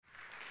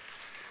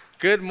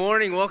Good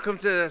morning. Welcome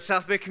to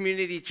South Bay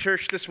Community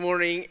Church this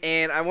morning.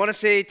 And I want to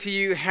say to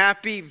you,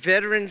 happy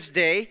Veterans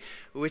Day,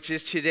 which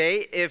is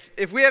today.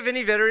 If we have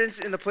any veterans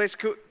in the place,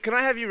 can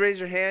I have you raise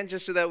your hand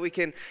just so that we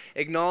can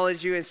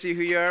acknowledge you and see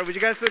who you are? Would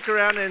you guys look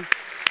around and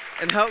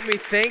help me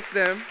thank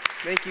them?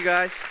 Thank you,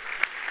 guys.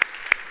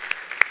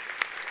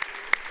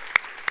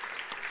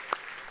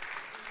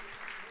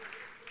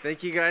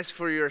 Thank you guys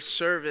for your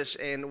service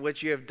and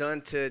what you have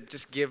done to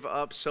just give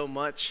up so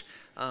much.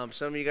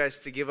 Some of you guys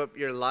to give up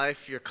your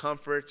life, your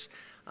comforts,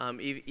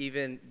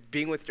 even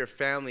being with your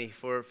family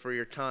for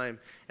your time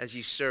as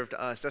you served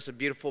us. That's a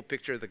beautiful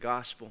picture of the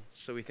gospel,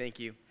 so we thank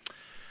you.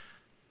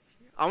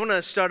 I want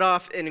to start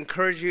off and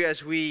encourage you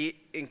as we're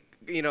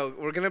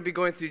going to be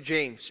going through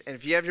James. And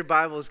if you have your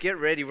Bibles, get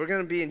ready. We're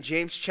going to be in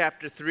James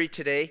chapter 3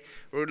 today.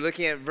 We're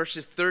looking at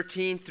verses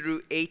 13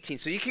 through 18.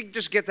 So you can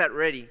just get that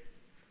ready.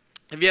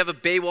 If you have a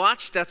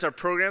Baywatch, that's our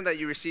program that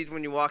you received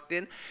when you walked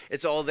in.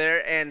 It's all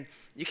there, and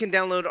you can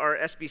download our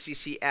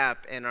SBCC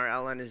app, and our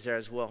outline is there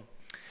as well.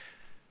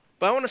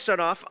 But I want to start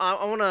off.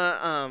 I want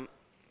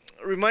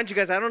to remind you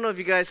guys, I don't know if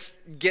you guys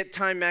get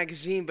Time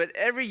Magazine, but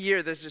every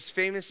year there's this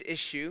famous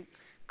issue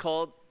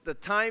called the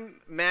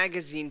Time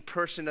Magazine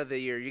Person of the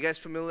Year. You guys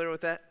familiar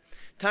with that?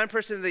 Time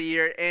Person of the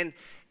Year, and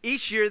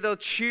each year they'll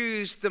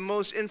choose the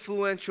most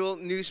influential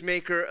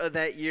newsmaker of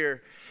that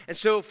year. And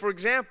so, for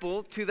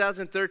example,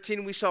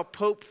 2013, we saw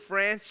Pope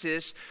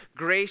Francis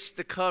grace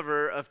the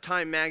cover of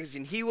Time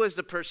Magazine. He was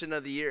the Person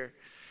of the Year.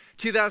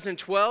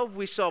 2012,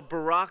 we saw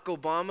Barack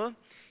Obama.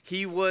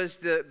 He was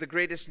the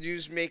greatest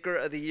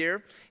newsmaker of the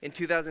year in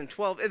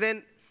 2012. And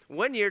then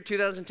one year,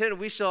 2010,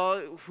 we saw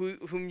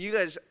whom you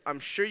guys, I'm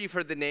sure you've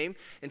heard the name,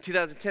 in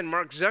 2010,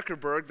 Mark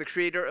Zuckerberg, the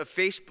creator of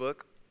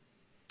Facebook.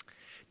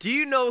 Do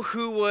you know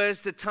who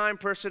was the Time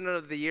Person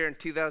of the Year in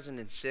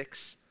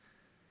 2006?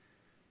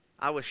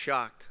 I was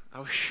shocked. I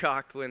was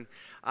shocked when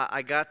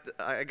I got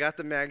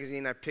the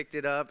magazine. I picked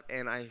it up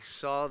and I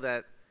saw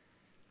that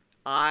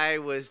I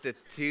was the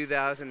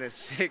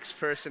 2006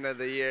 Person of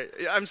the Year.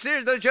 I'm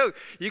serious, no joke.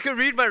 You can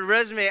read my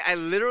resume. I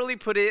literally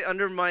put it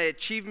under my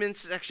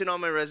achievements section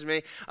on my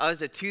resume. I was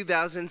the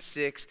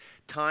 2006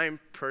 Time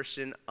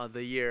Person of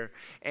the Year.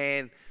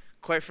 And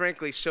quite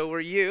frankly, so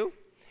were you,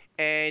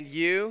 and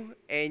you,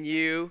 and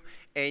you,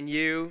 and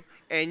you,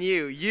 and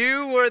you.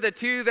 You were the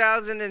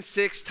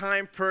 2006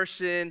 Time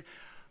Person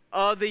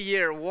of the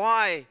Year.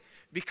 Why?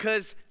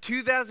 Because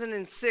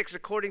 2006,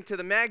 according to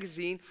the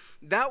magazine,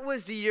 that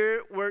was the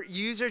year where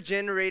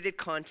user-generated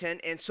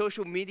content and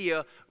social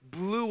media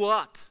blew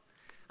up.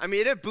 I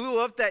mean, it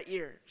blew up that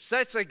year.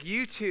 Sites like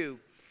YouTube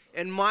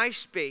and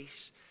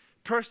MySpace,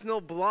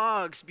 personal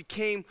blogs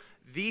became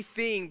the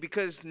thing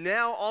because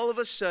now all of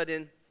a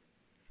sudden,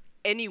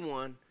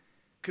 anyone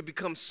could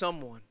become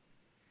someone.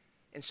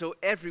 And so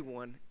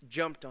everyone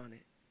jumped on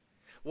it.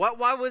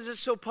 Why was it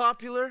so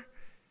popular?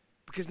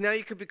 Because now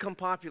you could become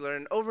popular,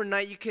 and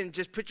overnight you can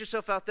just put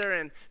yourself out there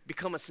and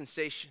become a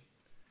sensation,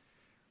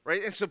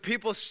 right? And so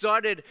people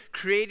started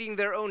creating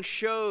their own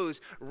shows,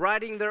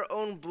 writing their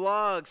own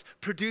blogs,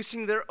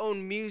 producing their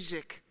own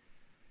music.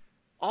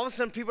 All of a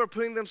sudden people are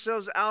putting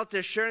themselves out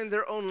there, sharing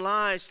their own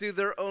lives through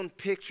their own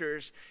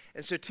pictures.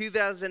 And so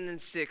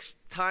 2006,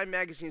 Time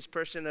Magazine's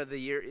Person of the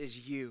Year is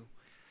you.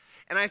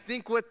 And I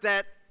think what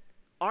that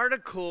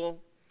article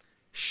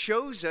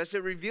shows us,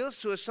 it reveals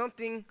to us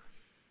something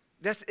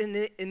that's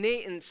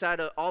innate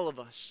inside of all of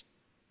us.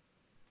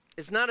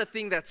 It's not a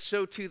thing that's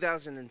so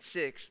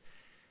 2006.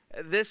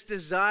 This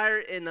desire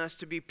in us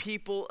to be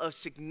people of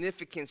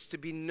significance, to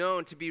be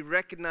known, to be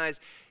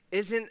recognized,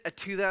 isn't a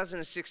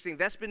 2006 thing.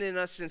 That's been in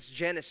us since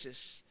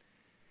Genesis.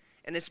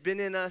 And it's been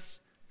in us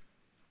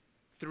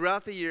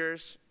throughout the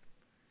years.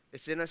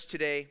 It's in us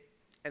today.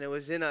 And it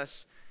was in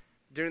us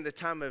during the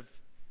time of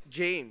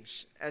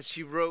James, as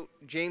he wrote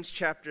James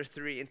chapter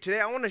 3. And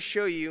today I want to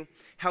show you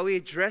how he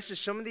addresses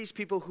some of these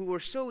people who were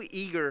so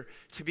eager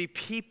to be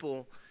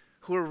people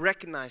who are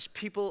recognized,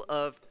 people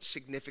of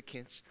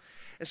significance.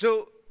 And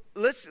so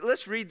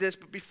let's read this,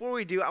 but before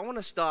we do, I want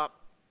to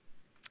stop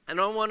and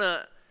I want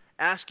to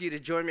ask you to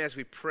join me as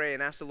we pray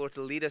and ask the Lord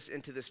to lead us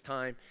into this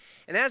time.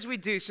 And as we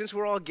do, since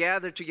we're all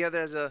gathered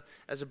together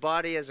as a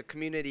body, as a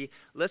community,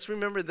 let's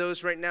remember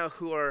those right now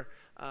who are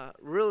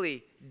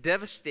really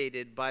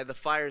devastated by the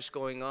fires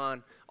going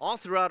on all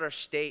throughout our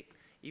state,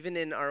 even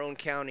in our own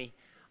county.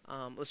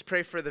 Let's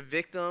pray for the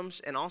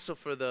victims and also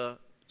for the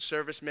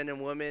servicemen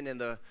and women and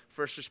the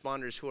first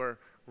responders who are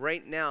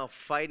right now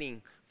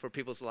fighting for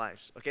people's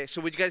lives. Okay, so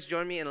would you guys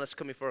join me and let's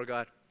come before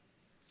God.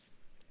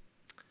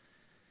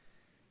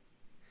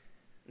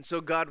 And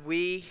so God,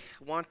 we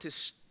want to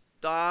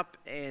stop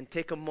and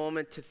take a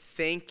moment to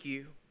thank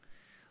you,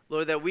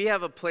 Lord, that we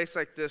have a place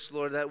like this,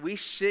 Lord, that we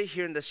sit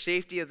here in the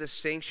safety of this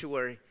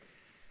sanctuary.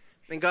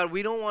 And God,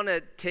 we don't want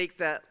to take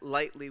that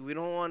lightly. We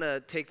don't want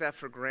to take that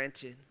for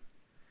granted.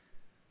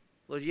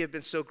 Lord, you have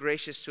been so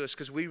gracious to us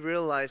because we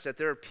realize that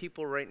there are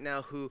people right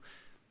now who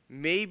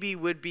maybe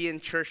would be in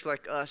church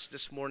like us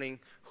this morning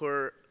who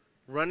are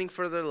running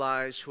for their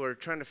lives, who are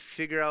trying to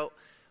figure out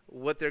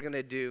what they're going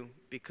to do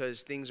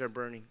because things are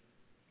burning.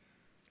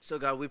 So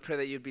God, we pray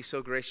that you'd be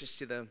so gracious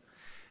to them.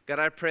 God,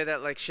 I pray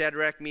that like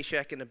Shadrach,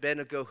 Meshach, and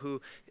Abednego,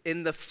 who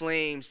in the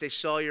flames, they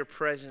saw your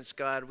presence,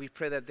 God, we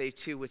pray that they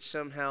too would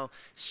somehow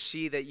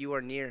see that you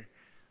are near,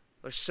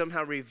 or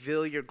somehow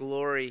reveal your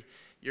glory,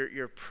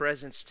 your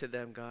presence to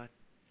them, God.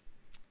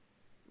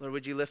 Lord,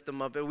 would you lift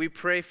them up? And we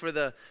pray for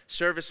the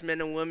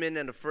servicemen and women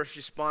and the first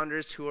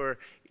responders who are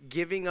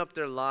giving up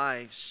their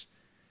lives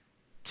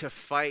to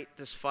fight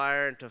this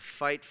fire and to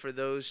fight for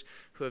those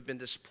who have been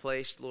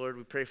displaced, Lord.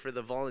 We pray for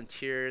the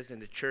volunteers and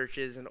the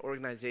churches and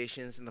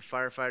organizations and the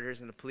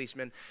firefighters and the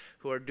policemen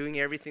who are doing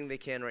everything they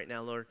can right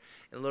now, Lord.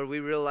 And Lord, we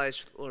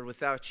realize, Lord,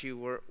 without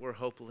you, we're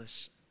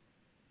hopeless.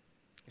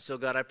 So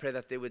God, I pray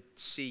that they would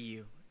see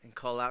you and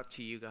call out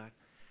to you, God.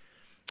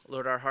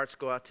 Lord, our hearts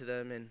go out to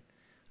them, and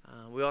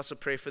we also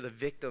pray for the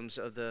victims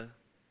of the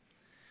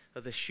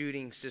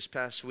shootings this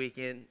past week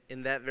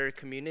in that very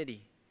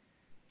community.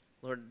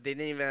 Lord, they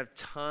didn't even have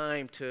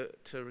time to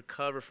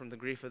recover from the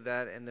grief of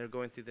that, and they're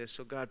going through this.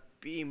 So God,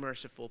 be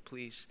merciful,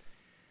 please.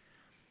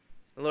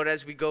 And Lord,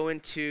 as we go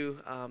into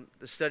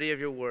the study of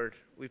your word,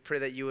 we pray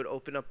that you would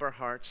open up our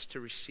hearts to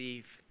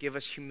receive. Give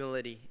us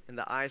humility and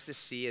the eyes to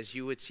see as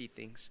you would see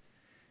things.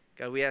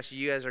 God, we ask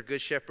you as our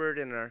good shepherd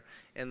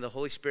and the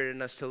Holy Spirit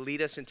in us to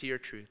lead us into your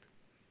truth.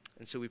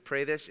 And so we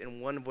pray this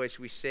in one voice.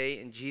 We say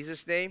in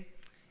Jesus' name,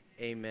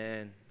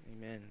 amen.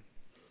 Amen.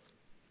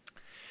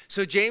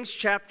 So James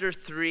chapter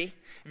 3,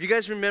 if you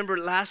guys remember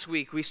last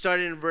week, we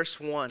started in verse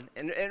 1.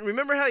 And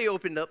remember how he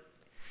opened up?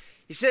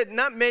 He said,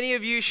 not many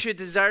of you should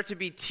desire to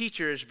be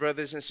teachers,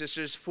 brothers and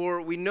sisters, for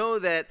we know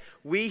that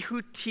we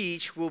who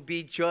teach will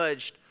be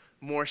judged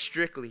more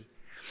strictly.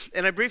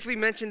 And I briefly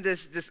mentioned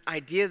this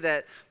idea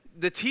that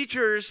the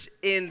teachers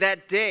in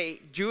that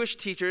day, Jewish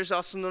teachers,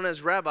 also known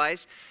as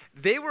rabbis,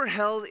 they were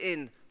held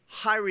in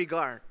high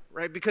regard,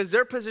 right? Because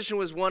their position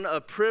was one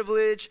of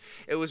privilege,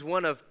 it was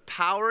one of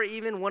power,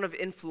 even one of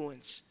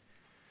influence.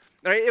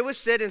 Right? It was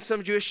said in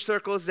some Jewish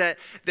circles that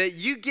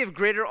you give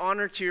greater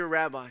honor to your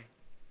rabbi.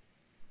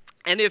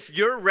 And if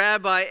your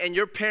rabbi and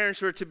your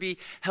parents were to be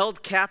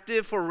held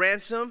captive for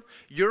ransom,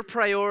 your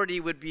priority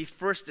would be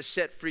first to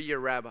set free your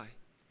rabbi.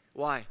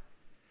 Why?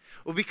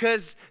 Well,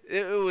 because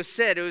it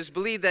was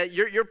believed that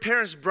your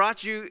parents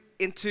brought you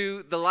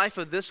into the life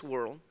of this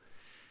world,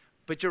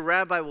 but your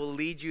rabbi will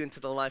lead you into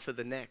the life of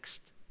the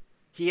next.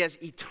 He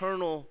has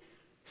eternal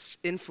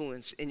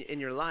influence in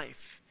your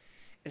life.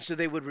 And so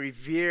they would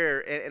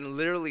revere and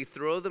literally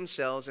throw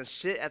themselves and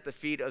sit at the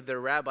feet of their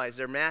rabbis,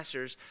 their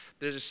masters.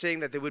 There's a saying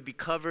that they would be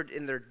covered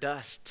in their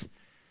dust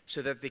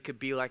so that they could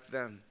be like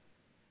them.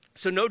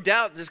 So no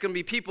doubt there's going to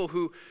be people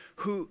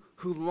who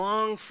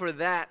long for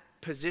that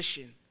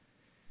position,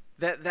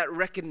 that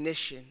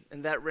recognition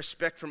and that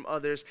respect from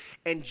others.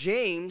 And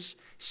James,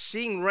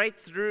 seeing right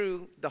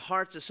through the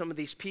hearts of some of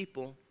these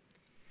people,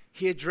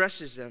 he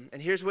addresses them.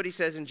 And here's what he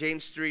says in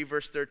James 3,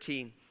 verse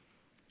 13.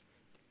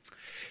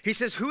 He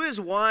says, who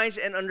is wise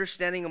and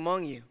understanding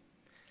among you?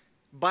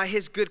 By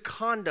his good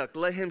conduct,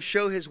 let him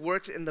show his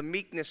works in the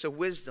meekness of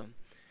wisdom.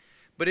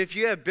 But if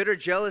you have bitter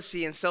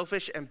jealousy and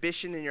selfish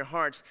ambition in your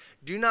hearts,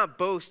 do not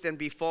boast and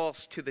be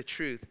false to the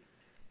truth.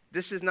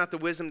 This is not the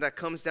wisdom that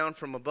comes down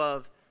from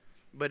above,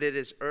 but it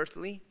is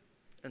earthly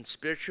and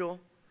spiritual,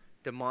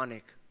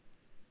 demonic.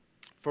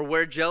 For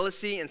where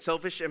jealousy and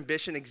selfish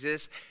ambition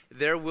exist,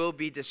 there will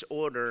be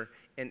disorder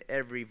in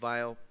every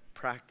vile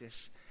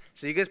practice.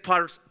 So you guys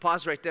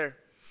pause right there.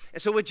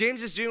 And so what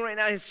James is doing right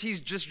now is he's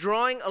just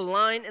drawing a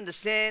line in the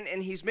sand,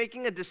 and he's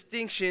making a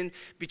distinction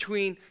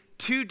between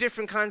two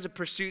different kinds of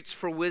pursuits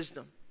for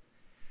wisdom.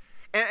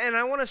 And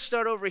I want to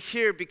start over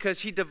here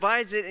because he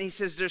divides it and he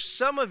says there's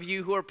some of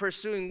you who are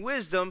pursuing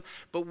wisdom,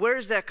 but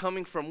where's that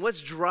coming from? What's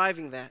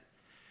driving that?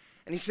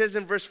 And he says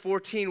in verse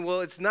 14,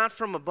 well, it's not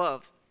from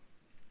above.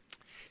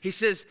 He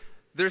says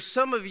there's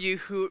some of you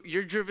who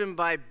you're driven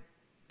by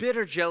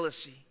bitter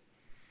jealousy.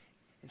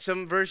 In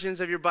some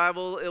versions of your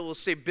Bible, it will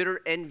say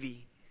bitter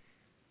envy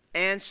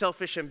and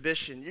selfish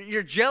ambition.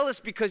 You're jealous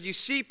because you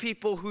see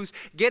people who's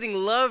getting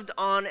loved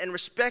on and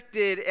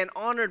respected and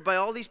honored by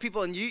all these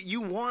people, and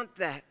you want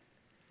that.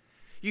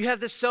 You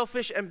have this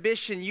selfish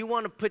ambition. You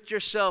want to put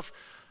yourself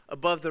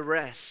above the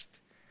rest.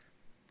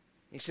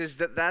 He says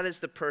that is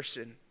the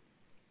person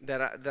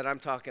that I'm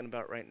talking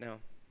about right now.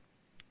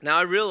 Now,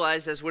 I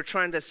realize as we're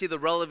trying to see the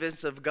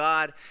relevance of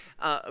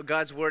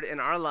God's word in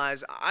our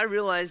lives, I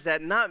realize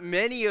that not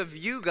many of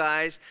you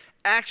guys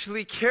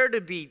actually care to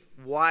be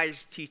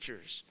wise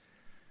teachers.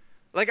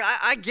 Like,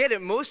 I get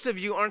it. Most of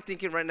you aren't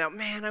thinking right now,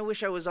 man, I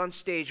wish I was on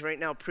stage right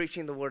now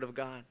preaching the word of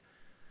God.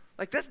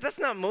 Like, that's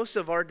not most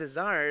of our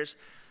desires.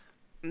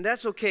 And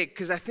that's okay,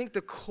 because I think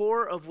the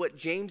core of what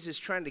James is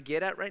trying to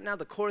get at right now,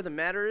 the core of the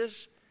matter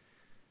is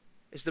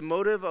the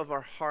motive of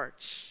our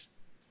hearts.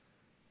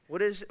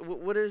 What is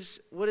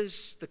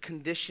the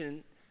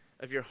condition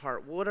of your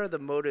heart? What are the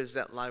motives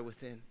that lie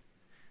within?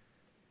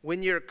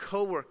 When your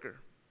coworker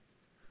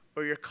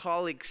or your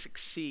colleague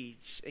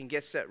succeeds and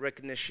gets that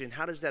recognition,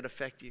 how does that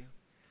affect you?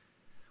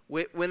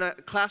 When a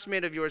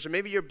classmate of yours or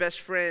maybe your best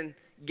friend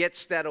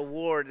gets that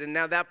award and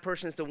now that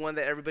person is the one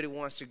that everybody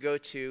wants to go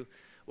to,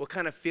 what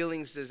kind of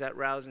feelings does that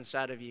rouse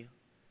inside of you?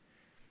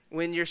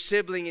 When your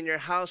sibling in your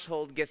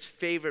household gets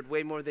favored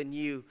way more than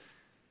you,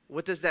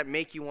 what does that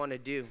make you want to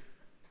do?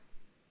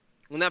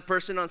 When that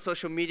person on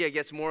social media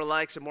gets more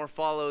likes and more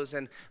follows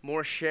and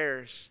more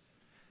shares,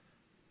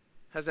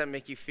 how does that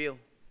make you feel?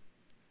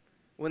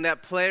 When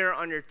that player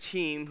on your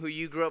team who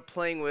you grew up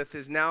playing with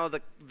is now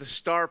the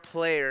star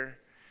player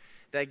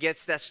that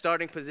gets that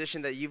starting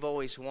position that you've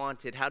always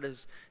wanted, how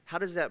does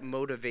that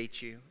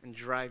motivate you and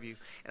drive you?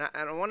 And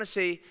I want to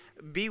say,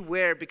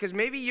 beware, because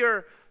maybe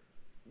your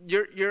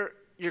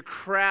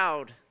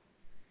crowd,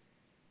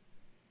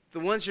 the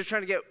ones you're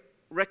trying to get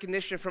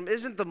recognition from,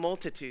 isn't the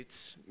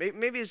multitudes.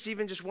 Maybe it's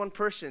even just one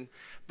person.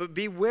 But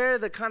beware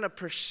the kind of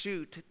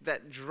pursuit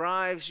that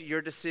drives your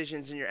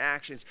decisions and your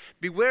actions.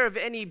 Beware of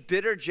any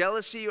bitter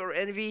jealousy or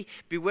envy.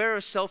 Beware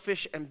of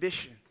selfish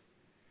ambition.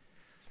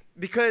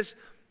 Because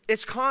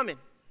it's common.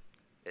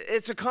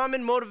 It's a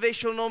common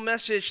motivational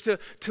message to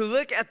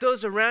look at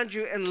those around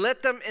you and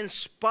let them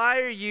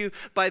inspire you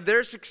by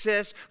their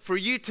success for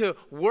you to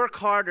work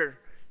harder,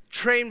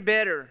 train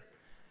better,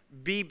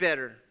 be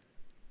better.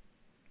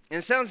 And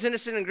it sounds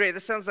innocent and great.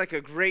 That sounds like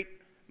a great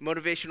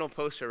motivational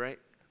poster, right?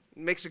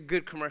 It makes a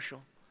good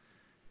commercial.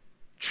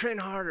 Train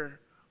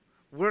harder,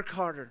 work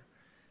harder,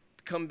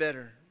 become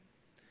better.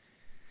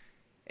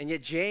 And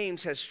yet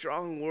James has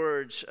strong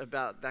words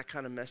about that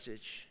kind of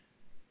message.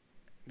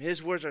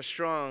 His words are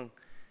strong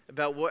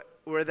about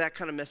where that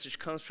kind of message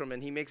comes from,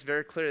 and he makes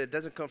very clear that it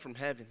doesn't come from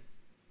heaven.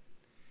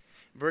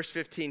 Verse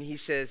 15, he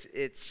says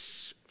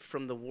it's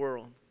from the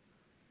world.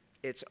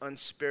 It's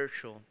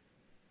unspiritual.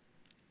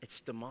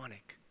 It's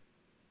demonic.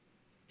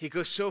 He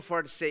goes so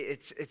far to say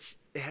it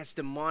has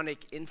demonic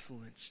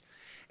influence.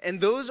 And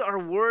those are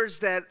words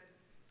that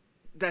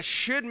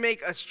should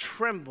make us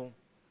tremble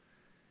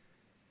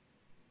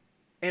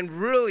and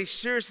really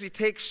seriously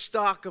take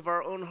stock of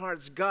our own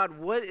hearts. God,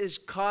 what is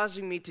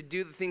causing me to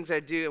do the things I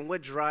do, and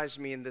what drives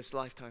me in this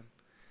lifetime?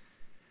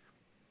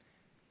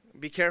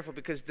 Be careful,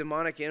 because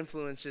demonic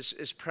influence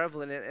is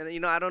prevalent.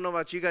 And I don't know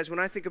about you guys. When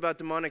I think about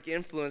demonic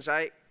influence,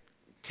 I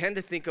tend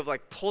to think of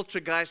like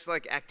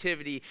poltergeist-like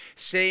activity,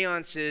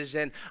 seances,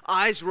 and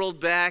eyes rolled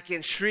back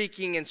and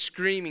shrieking and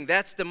screaming.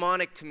 That's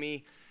demonic to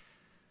me.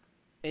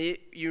 And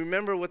you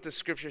remember what the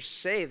scriptures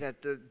say,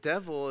 that the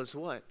devil is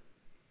what?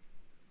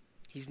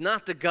 He's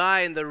not the guy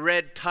in the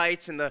red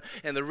tights and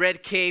the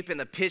red cape and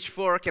the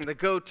pitchfork and the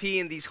goatee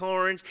and these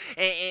horns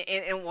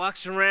and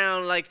walks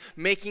around like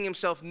making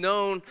himself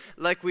known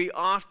like we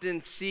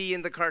often see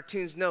in the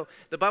cartoons. No,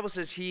 the Bible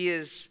says he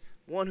is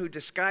one who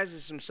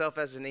disguises himself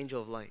as an angel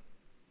of light.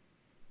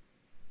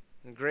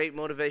 And great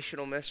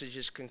motivational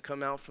messages can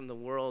come out from the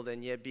world,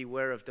 and yet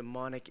beware of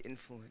demonic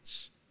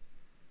influence.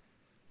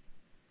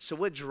 So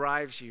what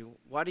drives you?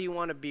 Why do you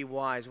want to be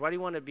wise? Why do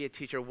you want to be a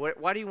teacher?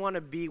 Why do you want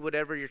to be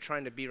whatever you're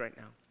trying to be right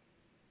now?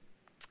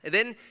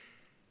 And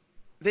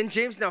then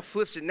James now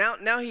flips it.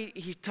 Now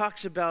he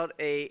talks about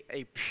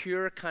a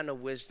pure kind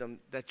of wisdom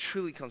that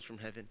truly comes from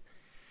heaven.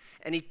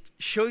 And he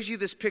shows you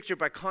this picture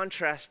by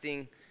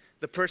contrasting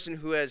the person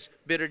who has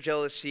bitter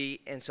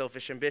jealousy and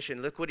selfish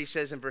ambition. Look what he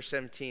says in verse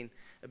 17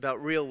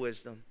 about real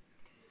wisdom.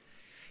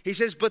 He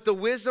says, but the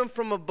wisdom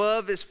from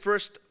above is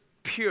first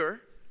pure,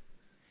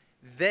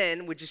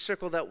 then, would you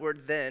circle that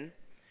word then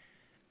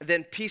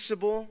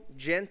peaceable,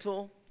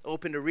 gentle,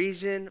 open to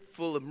reason,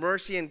 full of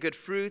mercy and good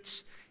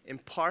fruits,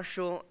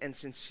 impartial and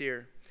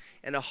sincere.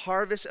 And a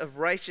harvest of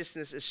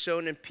righteousness is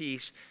sown in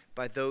peace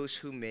by those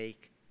who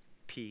make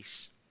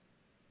peace.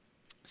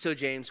 So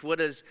James, what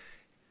does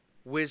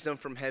wisdom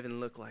from heaven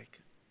look like?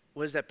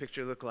 What does that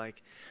picture look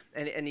like?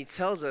 And he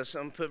tells us,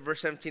 I'm going to put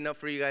verse 17 up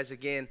for you guys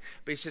again,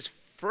 but he says,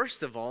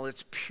 first of all,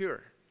 it's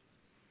pure.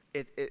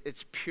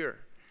 It's pure.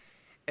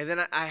 And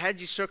then I had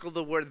you circle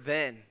the word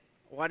then.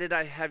 Why did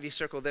I have you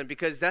circle then?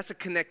 Because that's a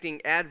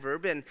connecting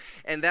adverb, and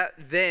that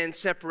then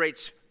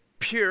separates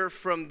pure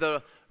from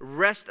the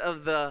rest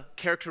of the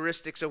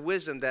characteristics of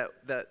wisdom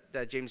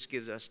that James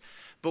gives us.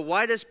 But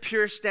why does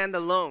pure stand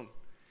alone?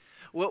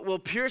 Well,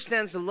 pure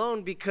stands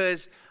alone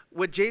because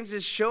what James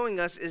is showing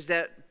us is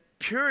that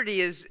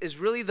purity is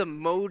really the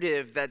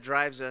motive that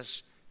drives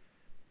us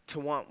to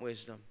want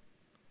wisdom.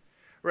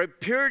 Right?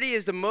 Purity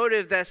is the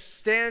motive that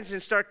stands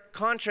in stark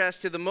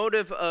contrast to the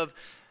motive of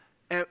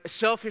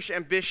selfish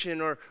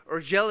ambition or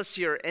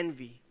jealousy or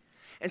envy.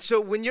 And so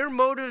when your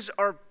motives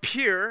are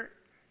pure,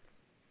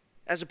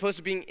 as opposed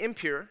to being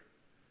impure,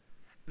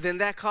 then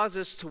that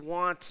causes us to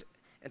want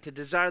and to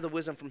desire the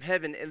wisdom from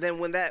heaven. And then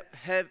when that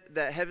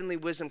heavenly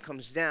wisdom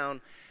comes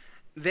down,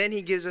 then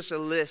he gives us a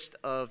list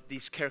of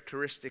these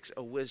characteristics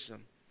of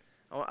wisdom.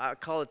 I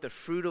call it the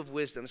fruit of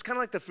wisdom. It's kind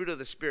of like the fruit of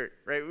the Spirit,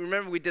 right?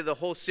 Remember we did the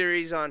whole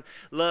series on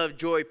love,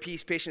 joy,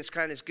 peace, patience,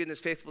 kindness, goodness,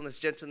 faithfulness,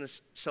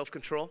 gentleness,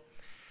 self-control.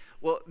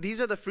 Well,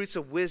 these are the fruits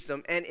of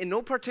wisdom, and in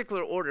no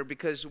particular order,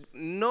 because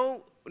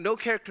no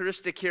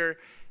characteristic here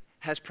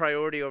has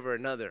priority over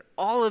another.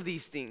 All of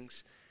these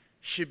things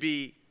should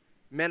be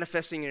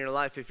manifesting in your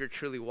life if you're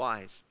truly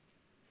wise.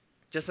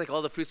 Just like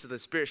all the fruits of the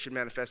Spirit should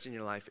manifest in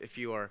your life if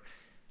you are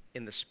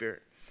in the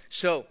Spirit.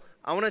 So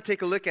I want to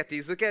take a look at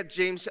these. Look at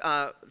James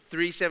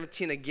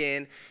 3:17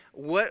 again.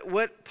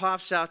 What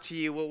pops out to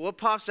you? Well, what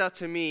pops out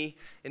to me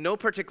in no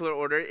particular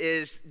order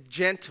is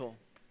gentle.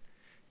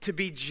 To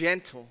be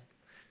gentle.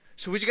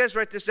 So would you guys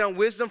write this down?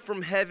 Wisdom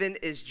from heaven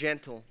is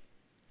gentle.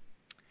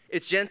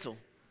 It's gentle.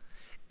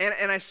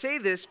 And I say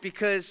this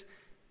because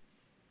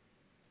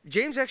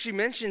James actually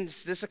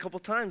mentions this a couple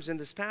times in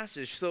this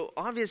passage. So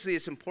obviously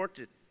it's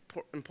important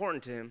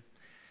to him.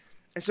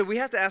 And so we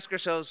have to ask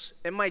ourselves,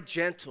 am I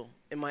gentle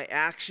in my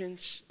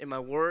actions, in my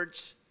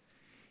words,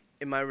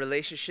 in my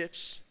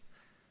relationships?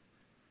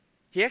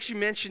 He actually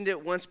mentioned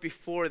it once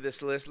before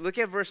this list. Look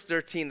at verse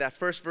 13, that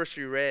first verse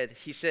we read.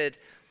 He said,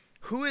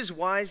 who is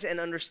wise and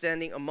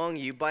understanding among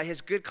you? By his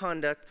good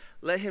conduct,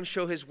 let him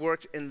show his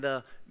works in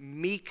the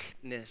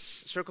meekness.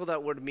 Circle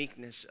that word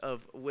meekness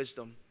of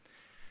wisdom.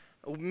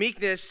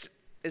 Meekness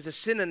is a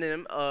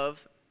synonym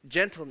of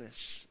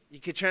gentleness.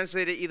 You could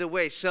translate it either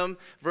way. Some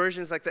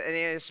versions like the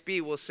NASB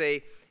will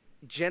say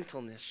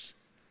gentleness.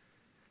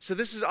 So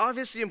this is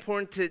obviously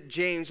important to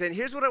James. And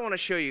here's what I want to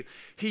show you.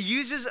 He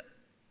uses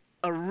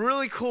a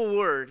really cool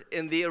word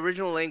in the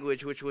original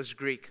language, which was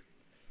Greek.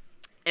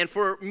 And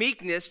for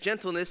meekness,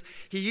 gentleness,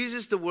 he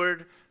uses the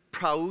word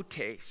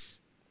prautes.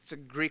 It's a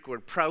Greek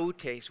word,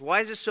 prautes.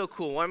 Why is this so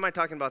cool? Why am I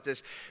talking about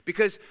this?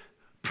 Because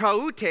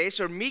prautes,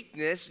 or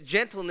meekness,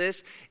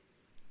 gentleness,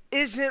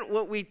 isn't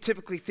what we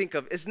typically think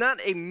of. It's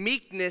not a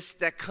meekness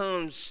that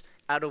comes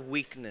out of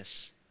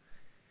weakness.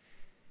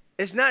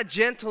 It's not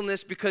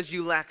gentleness because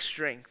you lack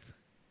strength.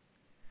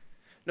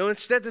 No,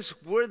 instead,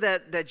 this word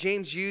that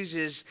James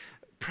uses,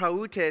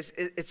 prautes,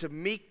 it's a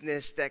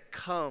meekness that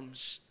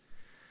comes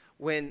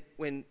when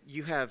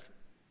you have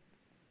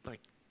like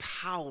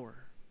power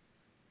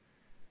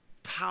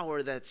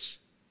that's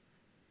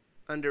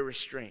under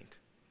restraint.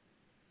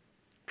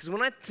 Because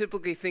when I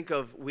typically think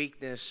of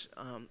weakness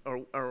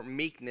or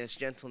meekness,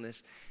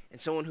 gentleness,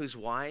 and someone who's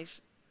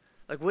wise,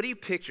 like what do you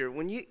picture?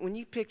 When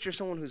you picture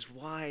someone who's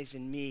wise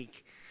and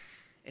meek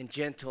and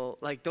gentle,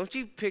 like don't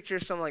you picture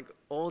some like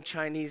old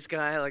Chinese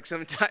guy, like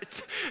some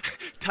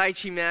Tai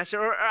Chi master?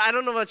 Or I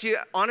don't know about you,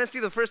 honestly,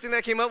 the first thing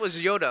that came up was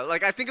Yoda.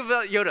 Like I think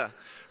about Yoda,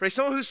 right?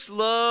 Someone who's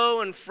slow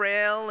and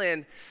frail,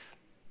 and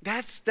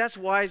that's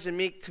wise and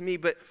meek to me.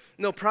 But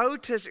no,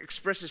 prautes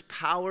expresses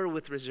power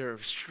with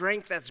reserve,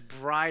 strength that's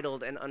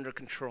bridled and under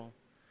control.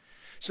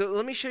 So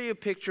let me show you a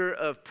picture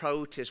of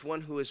prautes,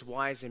 one who is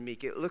wise and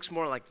meek. It looks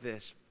more like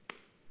this.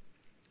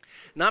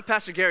 Not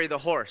Pastor Gary, the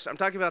horse. I'm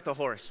talking about the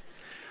horse.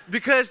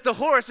 Because the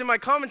horse, in my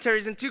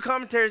commentaries, in 2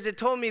 commentaries, it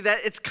told me that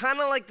it's kind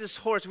of like this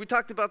horse. We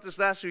talked about this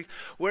last week,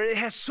 where it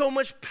has so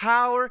much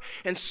power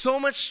and so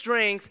much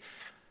strength,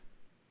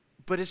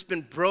 but it's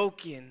been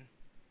broken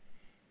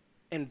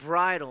and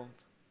bridled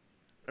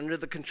under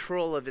the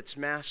control of its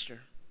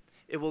master.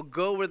 It will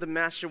go where the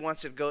master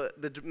wants it to go.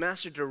 The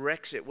master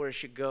directs it where it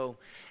should go,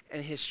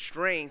 and his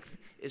strength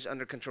is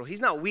under control.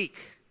 He's not weak,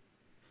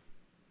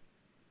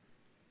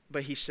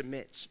 but he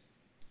submits.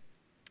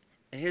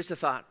 And here's the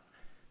thought.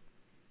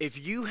 If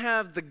you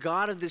have the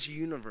God of this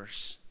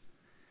universe,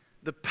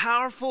 the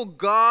powerful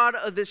God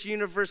of this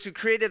universe who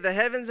created the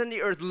heavens and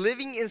the earth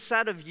living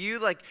inside of you,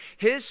 like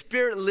his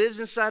spirit lives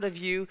inside of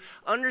you,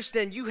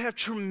 understand you have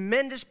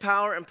tremendous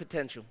power and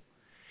potential.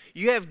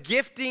 You have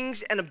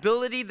giftings and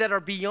ability that are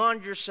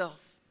beyond yourself.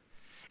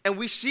 And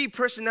we see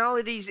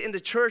personalities in the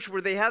church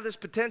where they have this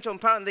potential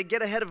and power and they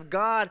get ahead of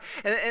God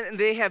and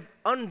they have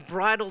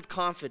unbridled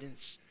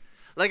confidence.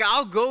 Like,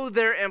 I'll go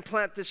there and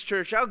plant this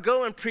church. I'll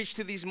go and preach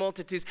to these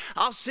multitudes.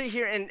 I'll sit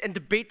here and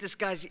debate this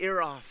guy's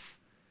ear off.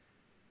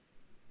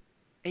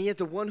 And yet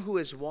the one who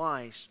is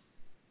wise,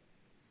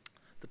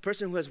 the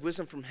person who has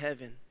wisdom from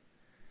heaven,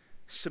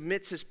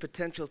 submits his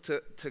potential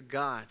to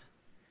God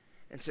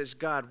and says,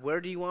 God, where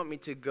do you want me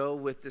to go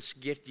with this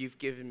gift you've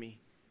given me?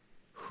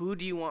 Who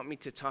do you want me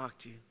to talk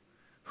to?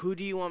 Who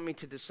do you want me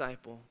to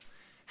disciple?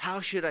 How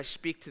should I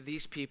speak to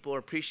these people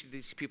or preach to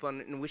these people,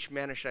 and in which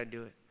manner should I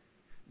do it?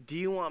 Do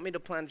you want me to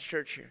plant a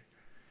church here?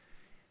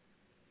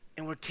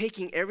 And we're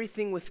taking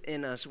everything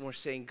within us and we're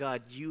saying,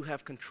 God, you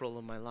have control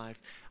of my life.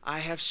 I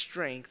have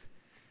strength,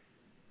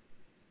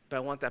 but I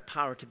want that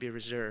power to be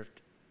reserved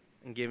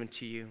and given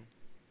to you.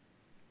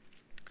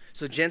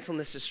 So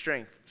gentleness is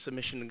strength,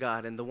 submission to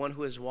God. And the one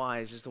who is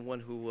wise is the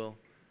one who will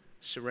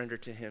surrender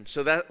to him.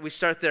 So that we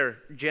start there,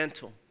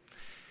 gentle.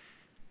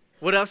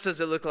 What else does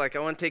it look like? I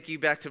want to take you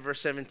back to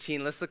verse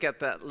 17. Let's look at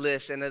that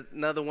list. And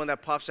another one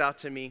that pops out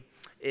to me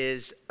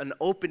is an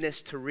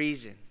openness to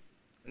reason.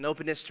 An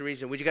openness to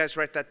reason. Would you guys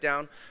write that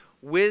down?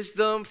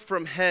 Wisdom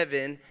from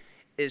heaven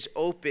is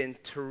open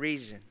to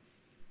reason.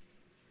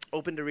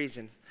 Open to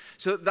reason.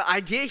 So the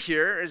idea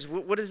here is,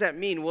 what does that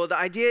mean? Well, the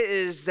idea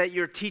is that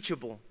you're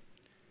teachable.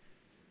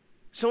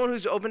 Someone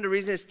who's open to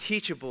reason is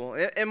teachable.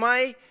 Am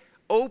I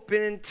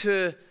open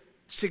to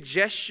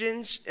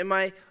suggestions? Am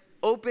I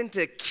open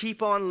to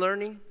keep on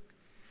learning?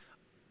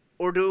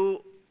 Or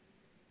do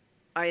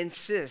I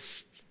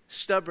insist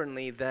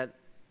stubbornly that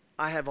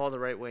I have all the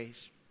right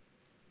ways?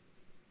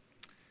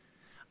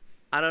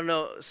 I don't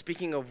know,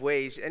 speaking of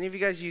Waze, any of you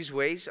guys use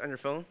Waze on your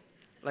phone?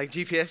 Like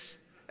GPS?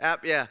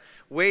 app? Yeah.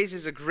 Waze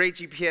is a great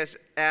GPS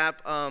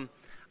app.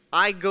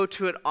 I go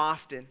to it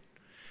often.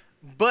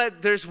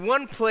 But there's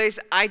one place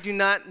I do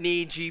not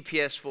need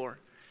GPS for.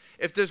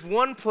 If there's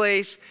one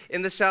place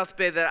in the South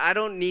Bay that I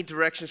don't need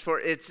directions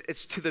for,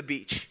 it's to the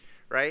beach,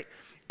 right?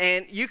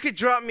 And you could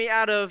drop me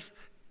out of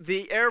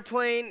the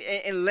airplane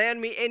and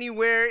land me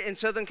anywhere in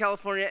Southern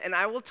California, and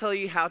I will tell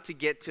you how to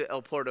get to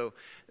El Porto.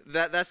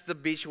 That's the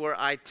beach where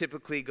I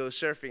typically go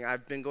surfing.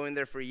 I've been going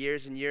there for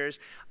years and years.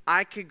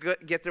 I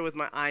could get there with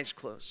my eyes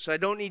closed, so I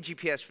don't need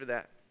GPS for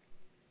that.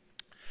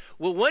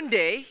 Well, one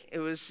day, it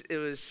was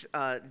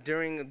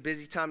during a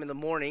busy time in the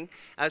morning,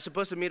 I was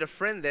supposed to meet a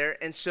friend there,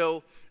 and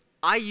so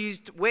I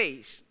used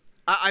Waze.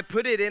 I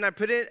put in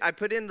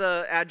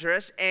the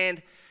address,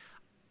 and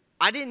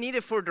I didn't need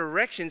it for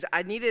directions.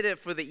 I needed it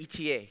for the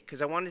ETA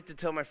because I wanted to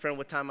tell my friend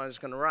what time I was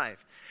going to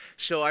arrive.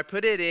 So I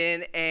put it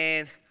in,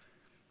 and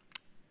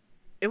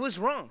it was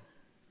wrong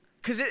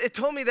because it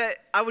told me that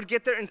I would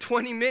get there in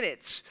 20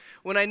 minutes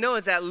when I know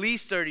it's at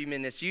least 30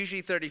 minutes,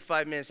 usually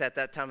 35 minutes at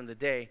that time of the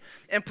day.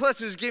 And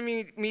plus, it was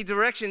giving me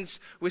directions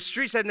with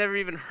streets I've never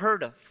even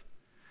heard of.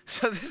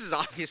 So this is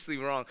obviously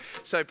wrong.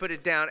 So I put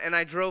it down, and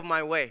I drove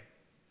my way.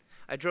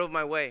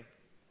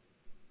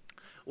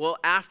 Well,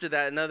 after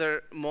that,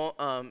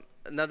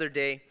 another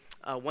day,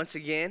 once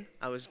again,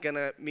 I was going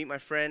to meet my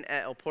friend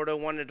at El Porto,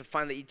 wanted to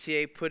find the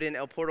ETA, put in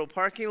El Porto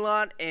parking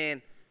lot,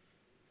 and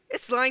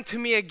it's lying to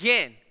me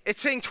again. It's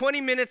saying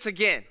 20 minutes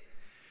again,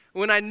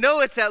 when I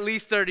know it's at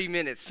least 30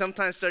 minutes,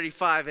 sometimes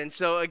 35. And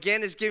so,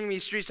 again, it's giving me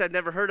streets I've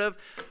never heard of.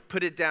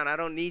 Put it down. I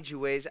don't need you,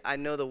 Waze. I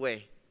know the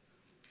way.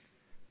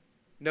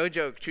 No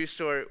joke, true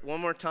story. One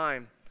more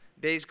time.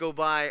 Days go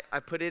by, I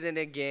put it in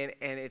again,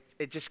 and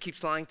it just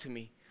keeps lying to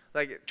me,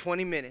 like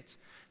 20 minutes.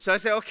 So I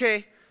say,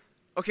 okay,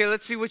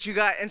 let's see what you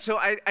got. And so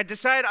I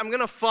decide I'm going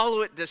to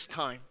follow it this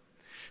time.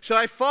 So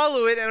I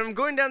follow it, and I'm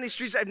going down these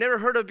streets I've never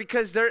heard of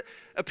because they're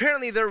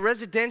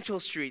residential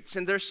streets,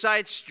 and they're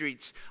side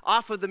streets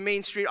off of the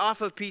main street,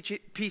 off of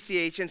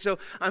PCH. And so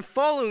I'm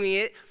following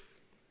it,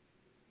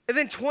 and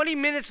then 20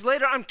 minutes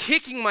later, I'm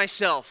kicking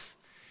myself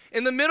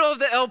in the middle of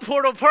the El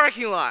Porto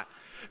parking lot.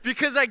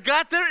 Because I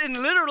got there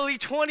in literally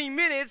 20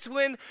 minutes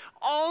when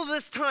all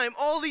this time,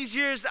 all these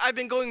years, I've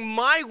been going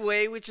my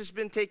way, which has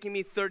been taking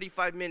me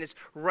 35 minutes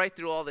right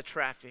through all the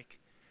traffic.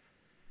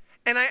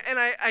 And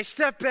I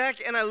step back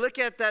and I look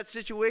at that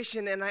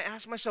situation and I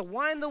ask myself,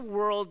 why in the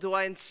world do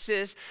I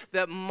insist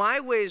that my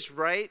way is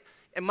right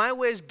and my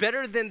way is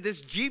better than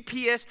this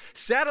GPS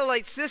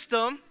satellite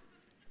system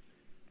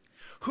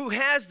who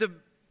has the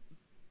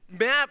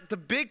map, the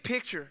big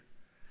picture?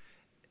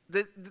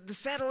 The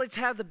satellites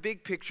have the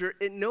big picture.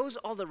 It knows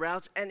all the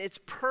routes, and its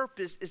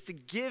purpose is to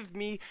give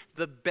me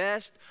the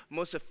best,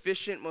 most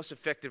efficient, most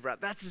effective route.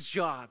 That's its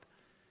job.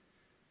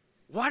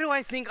 Why do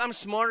I think I'm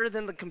smarter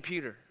than the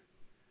computer?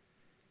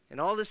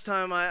 And all this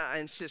time, I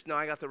insist, no,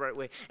 I got the right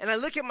way. And I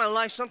look at my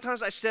life.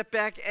 Sometimes I step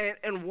back,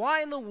 and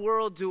why in the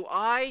world do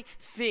I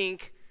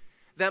think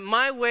that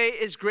my way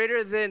is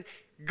greater than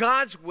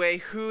God's way,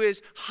 who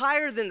is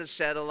higher than the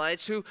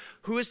satellites,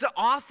 who is the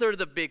author of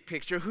the big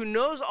picture, who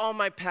knows all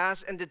my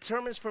past and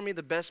determines for me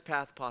the best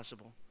path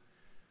possible?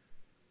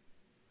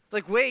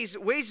 Like Waze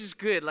is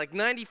good. Like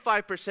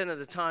 95% of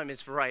the time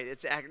it's right.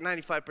 It's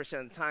 95%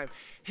 of the time.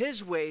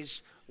 His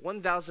ways,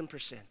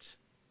 1,000%.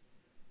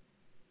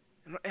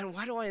 And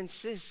why do I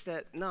insist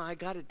that, no, I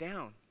got it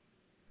down?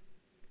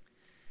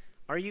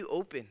 Are you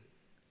open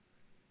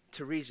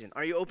to reason?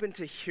 Are you open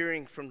to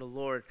hearing from the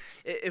Lord?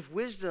 If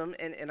wisdom,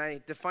 and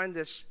I defined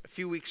this a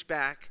few weeks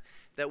back,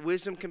 that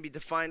wisdom can be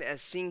defined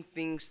as seeing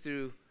things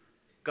through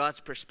God's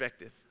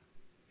perspective.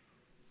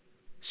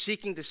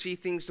 Seeking to see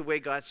things the way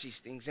God sees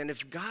things. And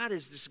if God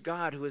is this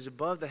God who is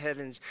above the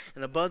heavens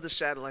and above the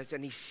satellites,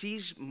 and he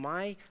sees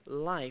my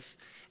life,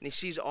 and he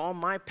sees all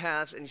my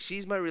paths, and he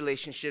sees my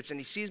relationships, and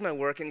he sees my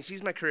work, and he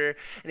sees my career,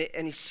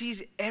 and he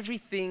sees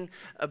everything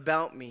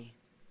about me,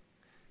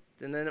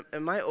 then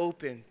am I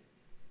open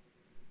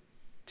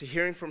to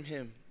hearing from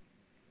him?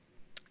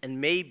 And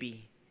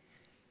maybe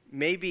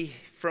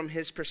from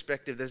his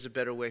perspective, there's a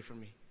better way for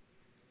me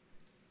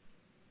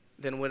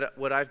than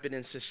what I've been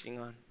insisting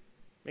on.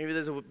 Maybe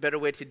there's a better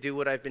way to do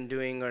what I've been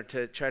doing or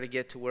to try to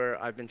get to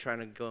where I've been trying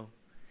to go.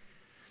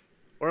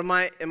 Or am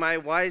I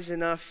wise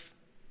enough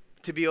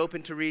to be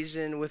open to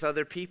reason with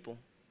other people?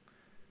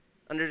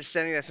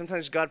 Understanding that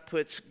sometimes God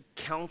puts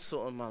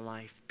counsel in my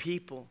life,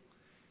 people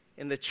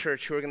in the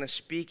church who are going to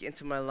speak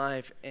into my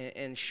life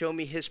and show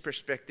me his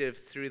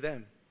perspective through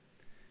them.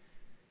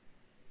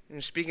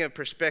 And speaking of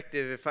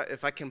perspective,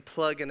 if I can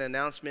plug an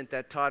announcement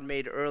that Todd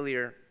made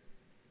earlier,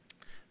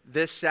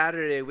 this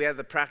Saturday we have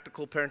the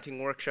Practical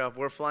Parenting Workshop.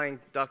 We're flying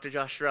Dr.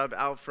 Josh Schraub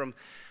out from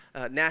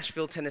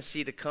Nashville,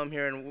 Tennessee to come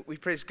here, and we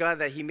praise God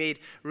that he made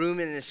room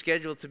in his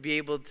schedule to be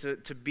able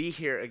to be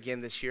here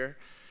again this year.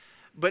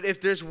 But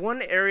if there's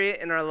one area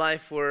in our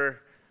life where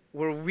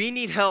we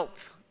need help,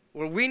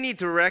 where we need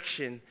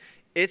direction,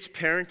 it's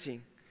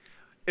parenting.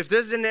 If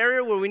there's an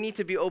area where we need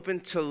to be open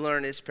to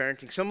learn, it's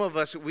parenting. Some of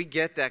us, we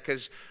get that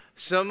because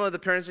some of the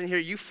parents in here,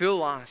 you feel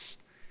lost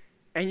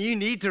and you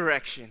need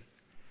direction.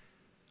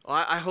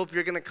 Well, I hope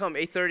you're going to come.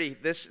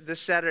 8:30 this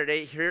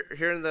Saturday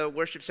here in the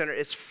worship center.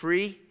 It's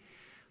free.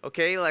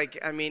 Okay,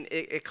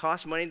 it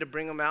costs money to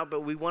bring them out,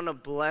 but we want to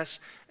bless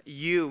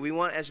you. We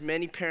want as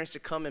many parents to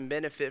come and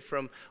benefit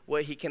from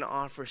what he can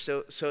offer.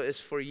 So it's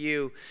for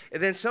you.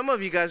 And then some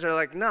of you guys are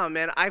like, no,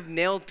 man, I've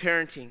nailed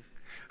parenting.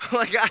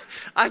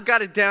 I've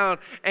got it down.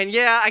 And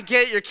yeah, I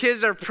get your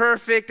kids are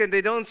perfect and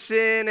they don't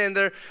sin and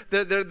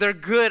they're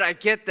good. I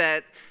get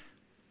that.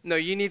 No,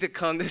 you need to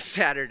come this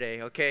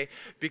Saturday, okay?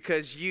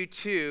 Because you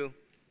too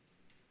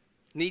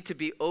need to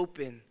be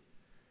open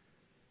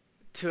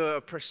to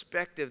a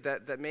perspective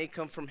that may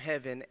come from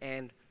heaven,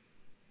 and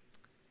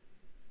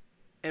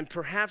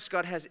perhaps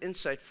God has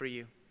insight for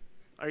you.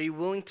 Are you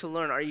willing to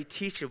learn? Are you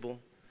teachable?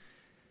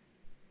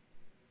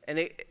 And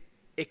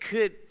it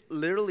could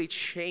literally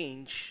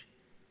change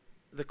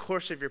the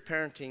course of your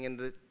parenting and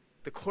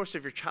the course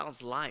of your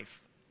child's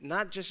life.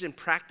 Not just in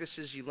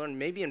practices you learn,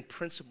 maybe in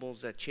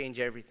principles that change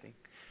everything.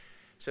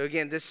 So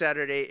again, this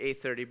Saturday,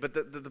 8:30. But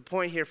the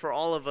point here for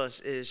all of us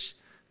is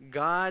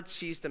God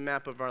sees the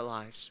map of our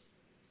lives.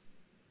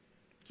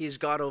 He's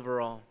God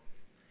over all.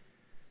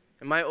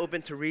 Am I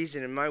open to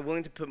reason? Am I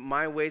willing to put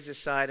my ways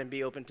aside and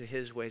be open to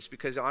his ways?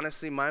 Because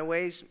honestly, my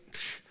ways,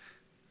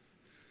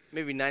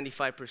 maybe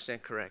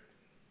 95% correct.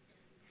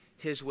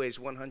 His ways,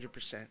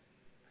 100%.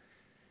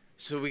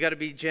 So we got to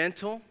be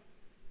gentle.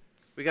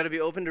 We got to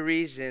be open to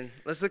reason.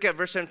 Let's look at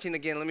verse 17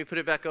 again. Let me put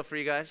it back up for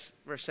you guys.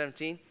 Verse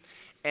 17.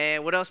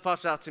 And what else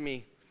pops out to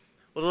me?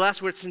 Well, the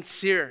last word,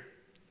 sincere.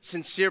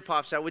 Sincere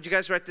pops out. Would you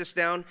guys write this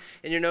down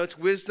in your notes?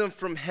 Wisdom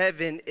from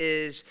heaven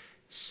is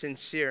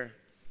sincere.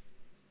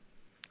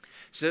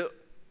 So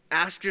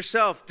ask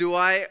yourself, do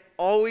I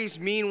always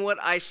mean what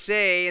I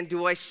say, and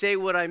do I say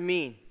what I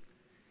mean?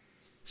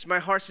 Is my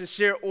heart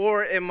sincere,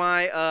 or am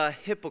I a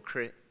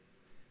hypocrite?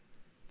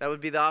 That would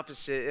be the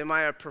opposite. Am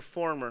I a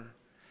performer?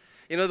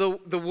 You know,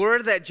 the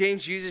word that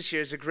James uses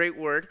here is a great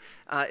word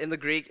in the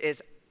Greek.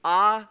 It's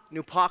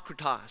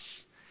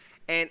anupokritos.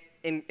 And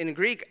in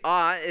Greek,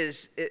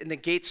 it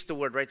negates the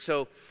word, right?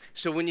 So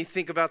when you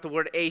think about the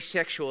word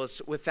asexual,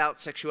 it's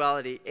without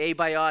sexuality.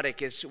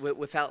 Abiotic is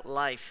without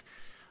life.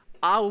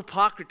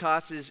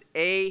 Aupokritos is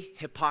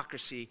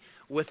hypocrisy,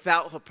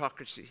 without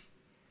hypocrisy.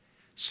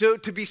 So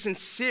to be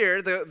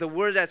sincere, the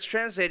word that's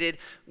translated,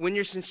 when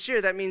you're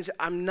sincere, that means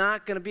I'm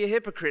not going to be a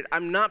hypocrite.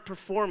 I'm not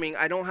performing.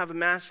 I don't have a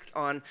mask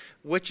on.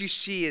 What you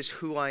see is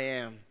who I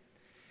am.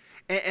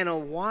 And a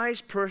wise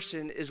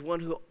person is one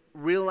who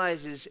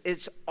realizes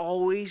it's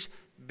always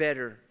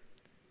better.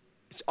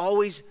 It's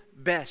always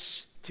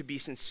best to be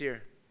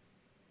sincere.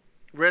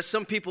 Whereas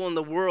some people in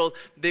the world,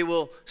 they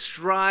will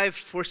strive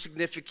for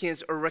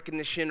significance or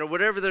recognition or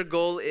whatever their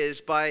goal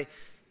is by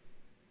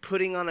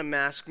putting on a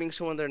mask, being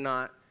someone they're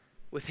not,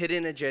 with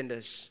hidden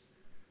agendas,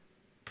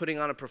 putting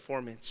on a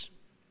performance.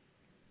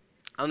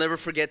 I'll never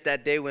forget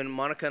that day when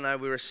Monica and I,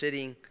 we were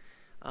sitting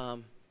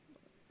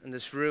in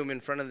this room in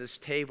front of this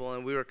table,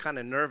 and we were kind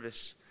of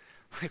nervous.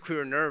 We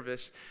were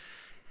nervous.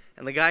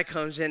 And the guy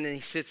comes in and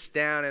he sits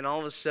down, and all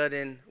of a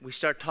sudden we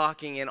start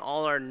talking, and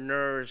all our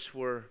nerves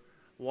were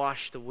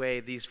washed away.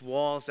 These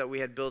walls that we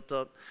had built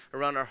up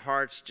around our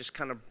hearts just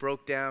kind of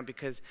broke down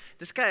because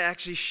this guy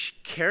actually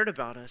cared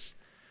about us.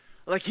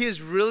 He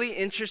was really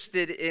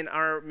interested in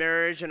our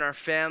marriage and our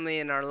family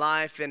and our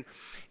life. And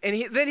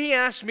then he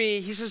asked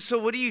me, he says, so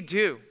what do you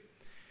do?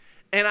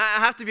 And I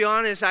have to be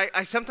honest,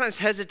 I sometimes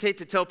hesitate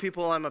to tell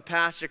people I'm a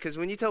pastor, because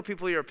when you tell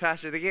people you're a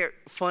pastor, they get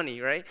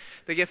funny, right?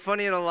 They get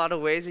funny in a lot of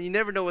ways, and you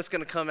never know what's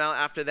going to come out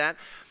after that.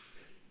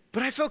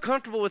 But I felt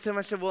comfortable with him.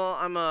 I said, well,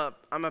 I'm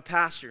a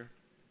pastor.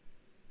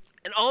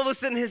 And all of a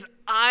sudden, his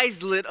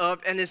eyes lit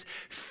up, and his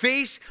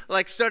face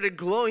started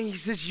glowing. He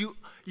says, you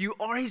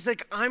are? He's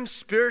like, I'm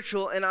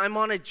spiritual, and I'm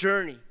on a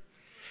journey.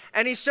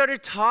 And he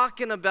started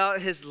talking about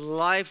his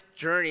life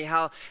journey,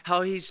 how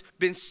he's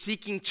been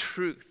seeking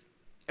truth.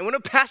 And when a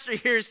pastor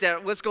hears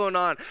that, what's going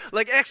on?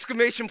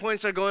 Exclamation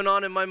points are going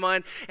on in my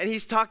mind. And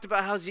he's talked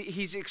about how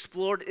he's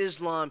explored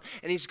Islam,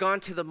 and he's gone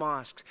to the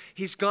mosques.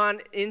 He's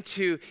gone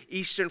into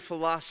Eastern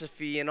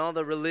philosophy and all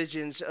the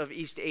religions of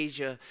East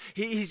Asia.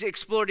 He's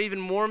explored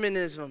even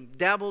Mormonism,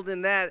 dabbled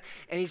in that.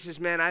 And he says,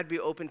 man, I'd be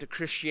open to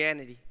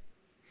Christianity.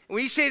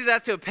 When you say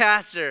that to a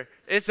pastor,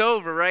 it's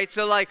over, right?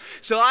 So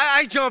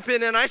I jump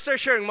in and I start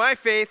sharing my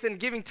faith and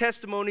giving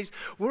testimonies.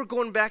 We're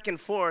going back and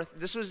forth.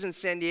 This was in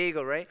San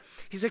Diego, right?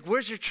 He's like,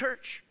 where's your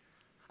church?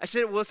 I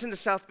said, well, it's in the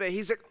South Bay.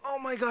 He's like, oh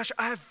my gosh,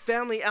 I have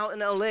family out in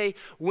LA.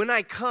 When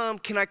I come,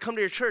 can I come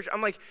to your church?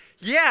 I'm like,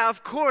 yeah,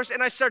 of course.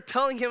 And I start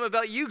telling him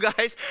about you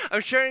guys.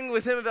 I'm sharing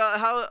with him about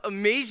how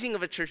amazing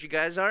of a church you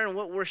guys are and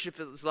what worship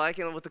is like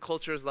and what the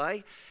culture is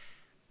like.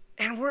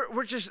 And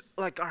we're just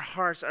our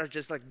hearts are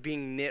just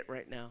being knit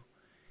right now.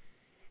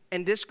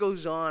 And this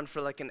goes on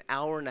for an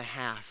hour and a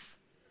half.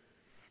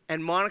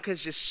 And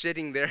Monica's just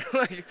sitting there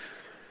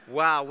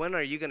wow, when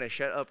are you going to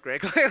shut up,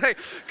 Greg?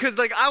 Because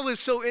I was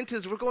so into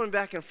this. We're going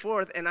back and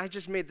forth, and I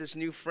just made this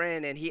new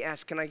friend, and he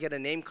asked, can I get a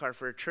name card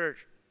for a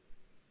church?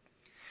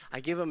 I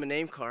give him a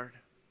name card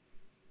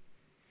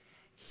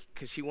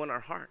because he won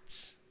our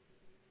hearts.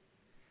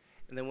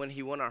 And then when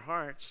he won our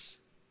hearts,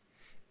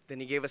 Then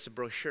he gave us a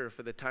brochure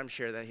for the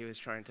timeshare that he was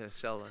trying to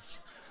sell us.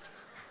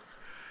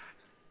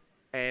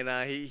 And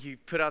he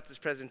put out this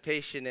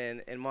presentation,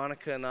 and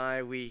Monica and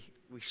I, we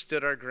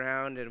stood our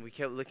ground, and we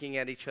kept looking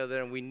at each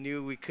other, and we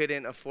knew we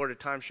couldn't afford a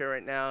timeshare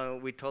right now,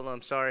 and we told him,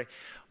 I'm sorry,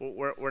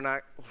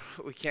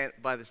 we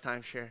can't buy this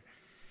timeshare.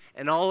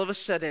 And all of a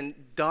sudden,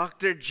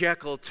 Dr.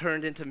 Jekyll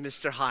turned into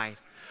Mr. Hyde.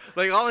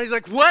 He's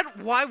like, what?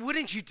 Why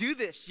wouldn't you do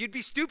this? You'd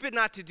be stupid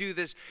not to do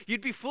this. You'd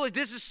be foolish.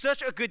 This is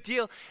such a good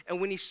deal. And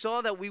when he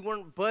saw that we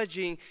weren't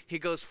budging, he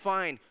goes,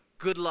 fine,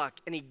 good luck.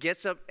 And he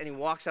gets up and he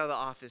walks out of the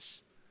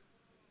office.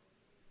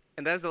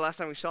 And that was the last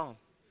time we saw him.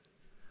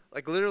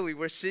 Literally,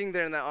 we're sitting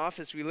there in that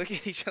office. We look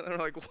at each other and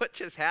we're like, what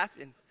just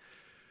happened?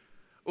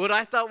 What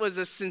I thought was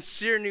a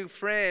sincere new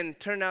friend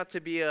turned out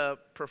to be a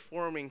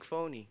performing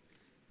phony.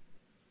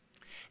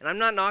 And I'm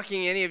not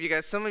knocking any of you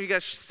guys. Some of you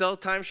guys sell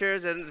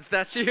timeshares, and if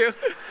that's you,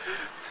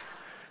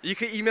 you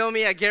can email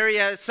me at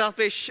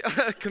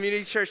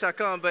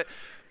gary@southbaycommunitychurch.com. But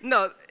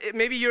no,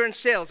 maybe you're in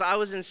sales. I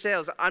was in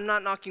sales. I'm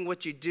not knocking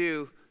what you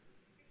do.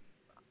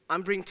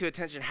 I'm bringing to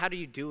attention, how do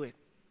you do it?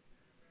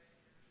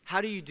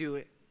 How do you do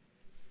it?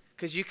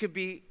 Because you could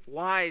be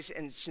wise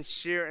and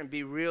sincere and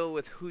be real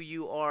with who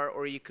you are,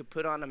 or you could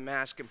put on a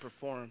mask and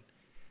perform.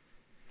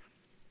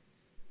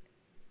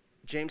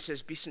 James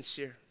says, be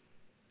sincere.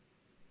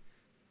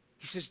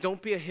 He says,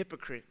 don't be a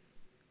hypocrite.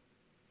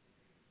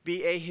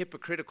 Be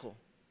ahypocritical.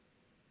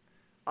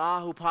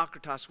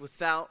 Hypokritos,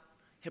 without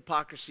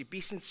hypocrisy.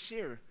 Be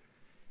sincere.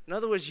 In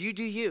other words, you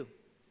do you.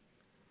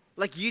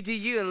 You do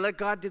you, and let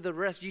God do the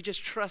rest. You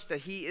just trust that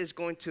he is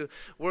going to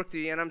work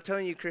through you. And I'm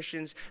telling you,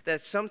 Christians,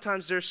 that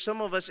sometimes there's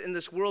some of us in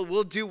this world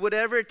will do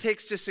whatever it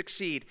takes to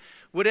succeed.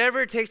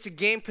 Whatever it takes to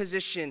gain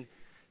position,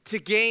 to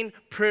gain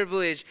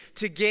privilege,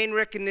 to gain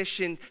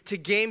recognition, to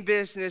gain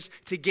business,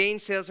 to gain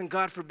sales, and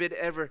God forbid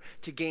ever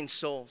to gain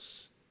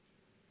souls.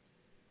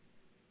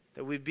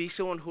 That we be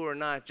someone who are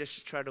not just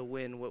to try to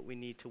win what we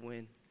need to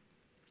win.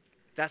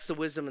 That's the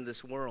wisdom of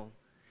this world.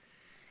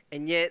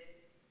 And yet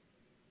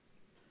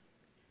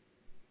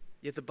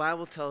the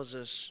Bible tells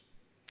us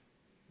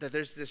that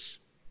there's this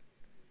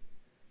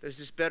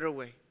better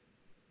way,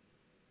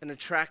 an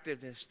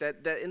attractiveness,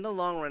 that in the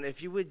long run,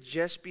 if you would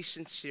just be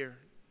sincere,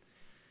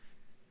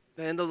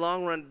 that in the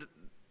long run,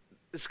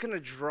 it's going to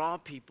draw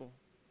people.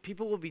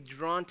 People will be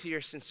drawn to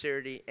your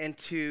sincerity and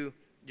to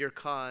your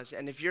cause.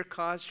 And if your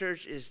cause,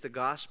 church, is the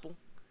gospel,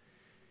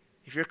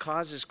 if your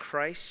cause is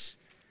Christ,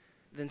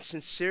 then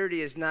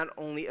sincerity is not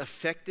only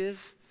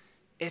effective,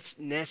 it's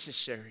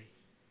necessary.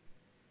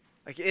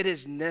 It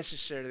is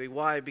necessary.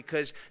 Why?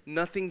 Because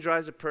nothing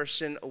drives a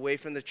person away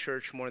from the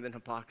church more than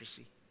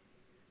hypocrisy.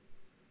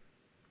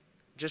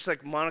 Just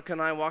like Monica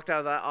and I walked out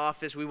of that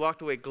office, we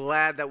walked away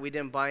glad that we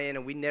didn't buy in,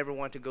 and we never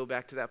want to go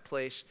back to that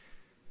place.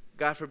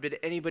 God forbid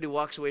anybody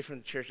walks away from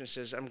the church and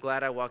says, I'm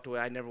glad I walked away.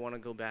 I never want to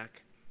go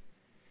back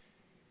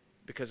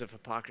because of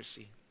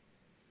hypocrisy.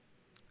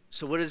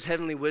 So what does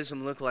heavenly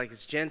wisdom look like?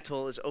 It's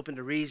gentle, it's open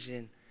to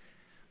reason,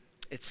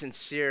 it's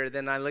sincere.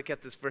 Then I look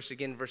at this verse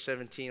again, verse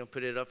 17. I'll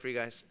put it up for you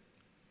guys.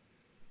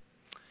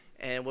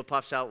 And what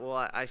pops out,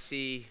 well, I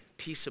see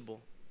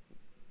peaceable.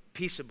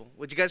 Peaceable.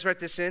 Would you guys write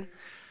this in?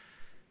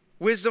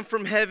 Wisdom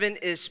from heaven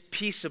is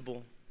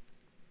peaceable.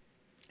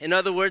 In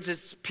other words,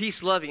 it's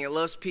peace-loving. It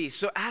loves peace.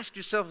 So ask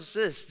yourself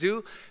this.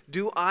 Do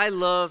I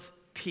love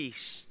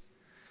peace?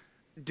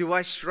 Do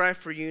I strive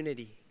for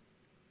unity?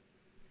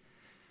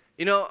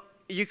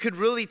 You could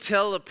really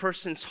tell a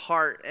person's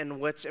heart and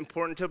what's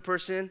important to a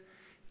person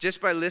just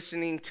by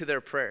listening to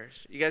their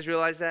prayers. You guys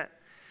realize that?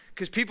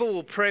 Because people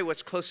will pray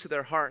what's close to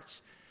their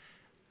hearts.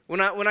 When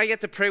I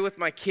get to pray with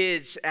my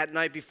kids at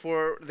night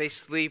before they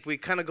sleep, we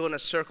kind of go in a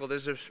circle.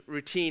 There's a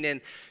routine,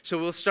 and so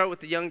we'll start with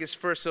the youngest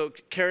first. So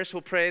Karis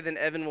will pray, then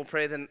Evan will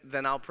pray, then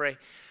I'll pray.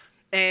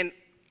 And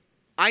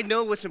I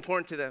know what's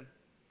important to them.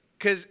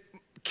 Because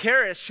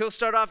Karis, she'll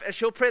start off and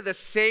she'll pray the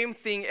same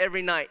thing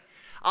every night.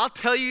 I'll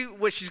tell you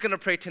what she's going to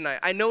pray tonight.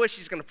 I know what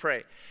she's going to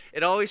pray.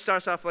 It always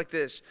starts off like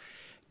this.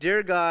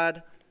 Dear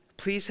God,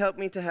 please help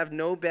me to have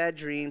no bad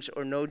dreams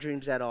or no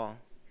dreams at all.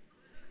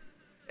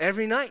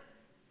 Every night.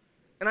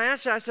 And I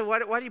asked her, I said, why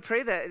do you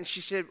pray that? And she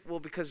said,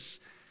 well, because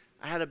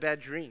I had a bad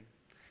dream.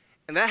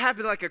 And that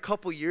happened a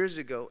couple years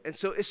ago. And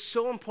so it's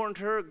so important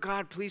to her,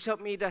 God, please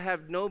help me to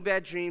have no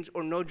bad dreams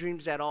or no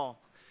dreams at all.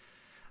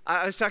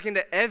 I was talking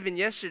to Evan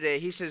yesterday.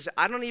 He says,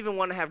 I don't even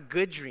want to have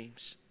good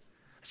dreams.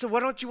 I said, why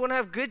don't you want to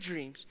have good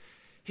dreams?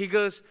 He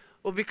goes,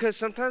 well, because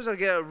sometimes I'll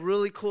get a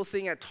really cool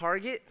thing at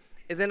Target,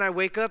 and then I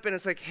wake up and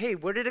it's like, hey,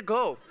 where did it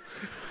go?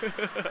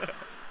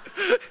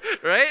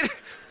 Right?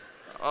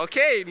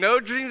 Okay, no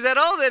dreams at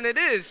all then it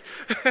is.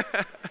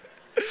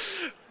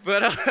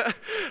 But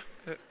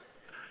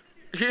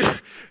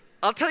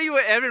I'll tell you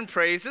what Evan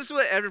prays. This is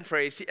what Evan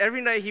prays. Every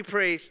night he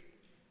prays.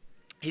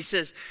 He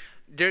says,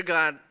 dear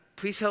God,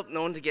 please help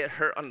no one to get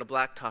hurt on the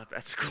blacktop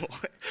at school.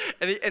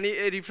 and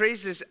he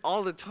prays this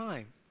all the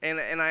time. And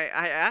I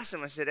asked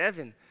him, I said,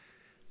 Evan,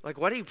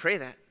 why do you pray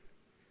that?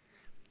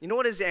 You know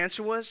what his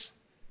answer was?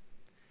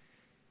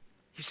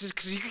 He says,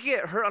 because you could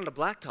get hurt on the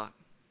blacktop.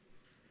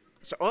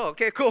 So, oh,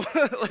 okay, cool.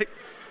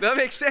 That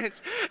makes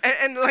sense.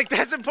 And like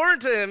that's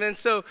important to him. And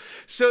so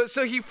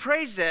he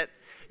prays that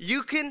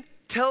you can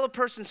tell a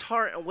person's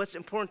heart and what's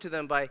important to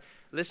them by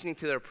listening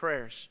to their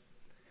prayers.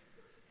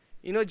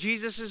 You know,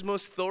 Jesus'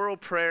 most thorough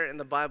prayer in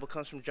the Bible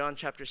comes from John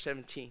chapter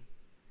 17.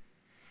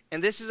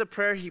 And this is a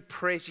prayer he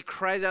prays. He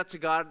cries out to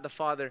God the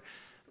Father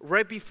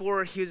right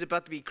before he was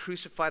about to be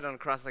crucified on a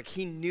cross. Like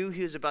he knew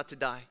he was about to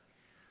die.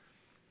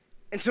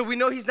 And so we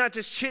know he's not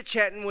just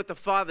chit-chatting with the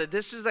Father.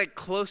 This is like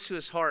close to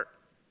his heart.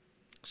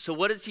 So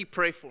what does he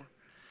pray for?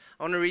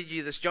 I want to read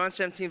you this. John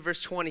 17,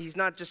 verse 20. He's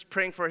not just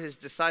praying for his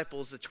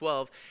disciples, the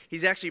 12.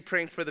 He's actually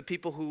praying for the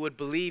people who would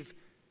believe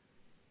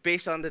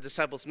based on the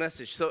disciples'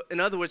 message. So in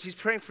other words, he's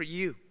praying for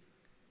you.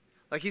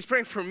 Like he's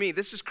praying for me.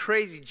 This is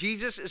crazy.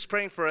 Jesus is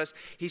praying for us.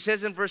 He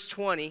says in verse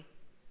 20,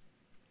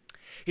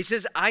 he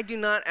says, I do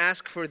not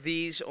ask for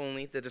these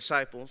only, the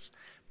disciples,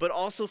 but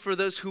also for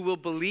those who will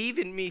believe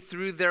in me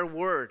through their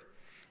word,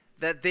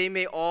 that they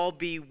may all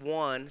be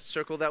one,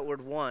 circle that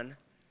word one,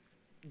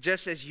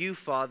 just as you,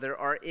 Father,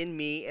 are in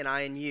me and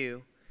I in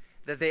you,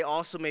 that they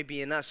also may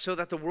be in us, so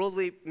that the world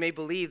may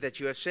believe that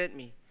you have sent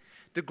me.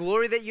 The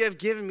glory that you have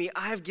given me,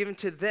 I have given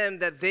to them,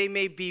 that they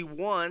may be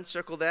one,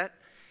 circle that,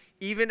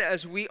 even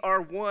as we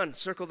are one,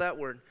 circle that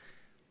word.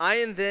 I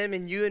and them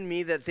and you and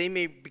me, that they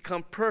may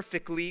become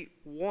perfectly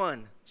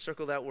one,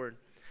 circle that word,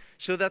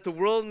 so that the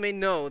world may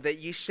know that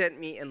you sent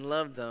me and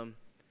loved them,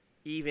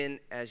 even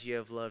as you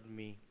have loved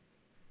me.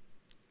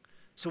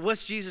 So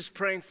what's Jesus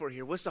praying for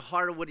here? What's the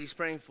heart of what he's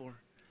praying for?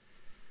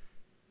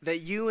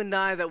 That you and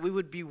I, that we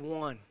would be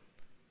one.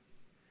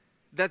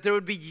 That there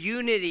would be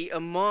unity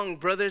among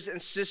brothers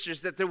and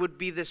sisters, that there would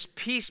be this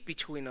peace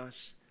between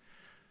us.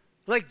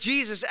 Like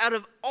Jesus, out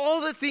of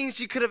all the things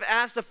you could have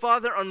asked the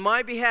Father on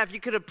my behalf, you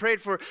could have prayed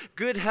for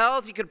good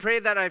health. You could pray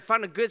that I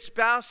find a good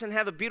spouse and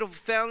have a beautiful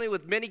family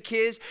with many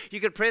kids.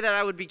 You could pray that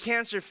I would be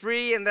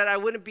cancer-free and that I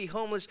wouldn't be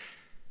homeless.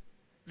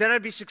 That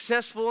I'd be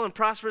successful and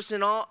prosperous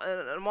in all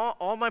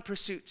my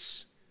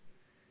pursuits.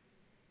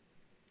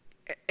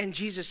 And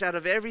Jesus, out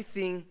of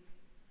everything,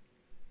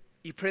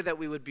 you pray that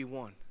we would be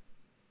one.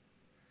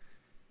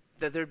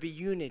 That there'd be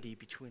unity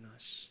between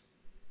us.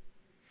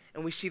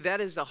 And we see that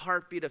is the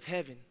heartbeat of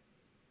heaven.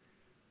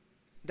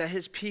 That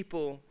his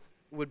people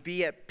would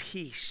be at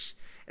peace.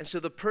 And so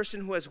the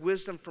person who has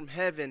wisdom from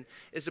heaven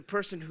is a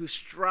person who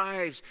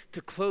strives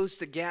to close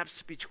the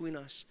gaps between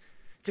us.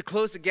 To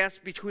close the gaps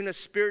between us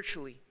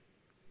spiritually.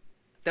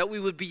 That we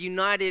would be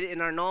united in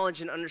our knowledge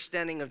and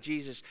understanding of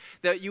Jesus.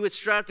 That you would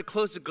strive to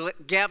close the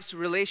gaps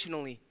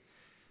relationally.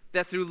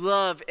 That through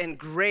love and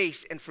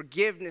grace and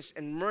forgiveness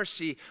and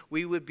mercy,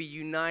 we would be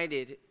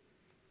united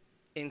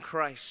in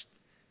Christ.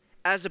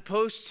 As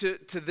opposed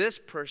to this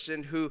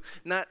person who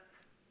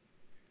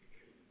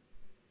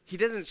he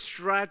doesn't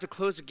strive to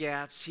close the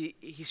gaps.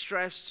 He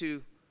strives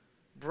to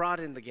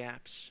broaden the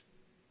gaps.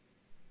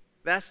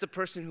 That's the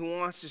person who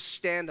wants to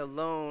stand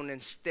alone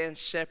and stand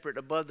separate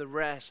above the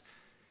rest,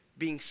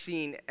 being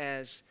seen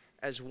as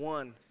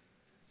one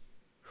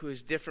who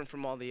is different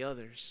from all the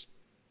others.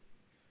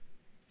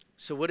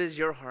 So what is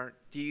your heart?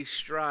 Do you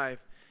strive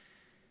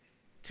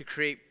to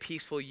create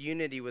peaceful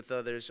unity with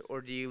others,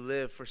 or do you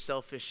live for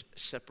selfish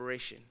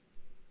separation?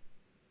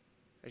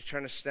 Are you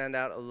trying to stand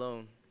out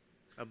alone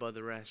above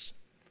the rest?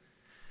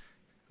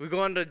 We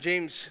go on to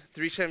James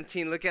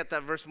 3:17. Look at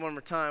that verse one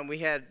more time. We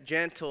had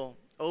gentle,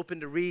 open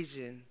to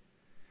reason,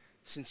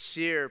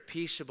 sincere,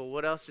 peaceable.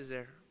 What else is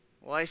there?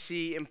 Well, I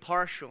see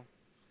impartial.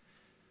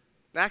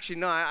 Actually,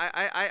 no,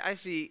 I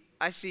see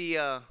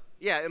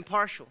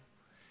impartial.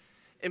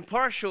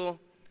 Impartial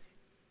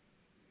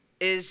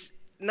is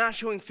not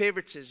showing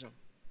favoritism.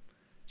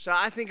 So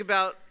I think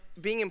about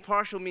being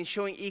impartial means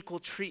showing equal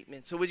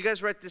treatment. So would you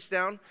guys write this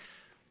down?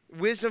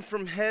 Wisdom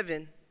from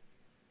heaven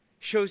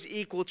shows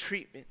equal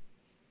treatment.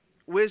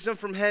 Wisdom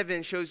from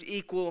heaven shows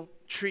equal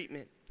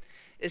treatment.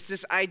 It's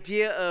this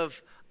idea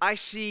of I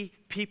see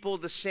people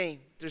the same.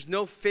 There's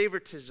no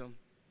favoritism.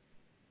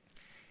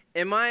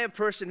 Am I a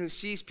person who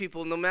sees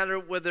people, no matter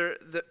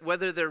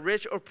whether they're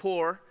rich or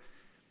poor,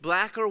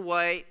 black or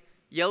white,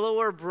 yellow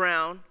or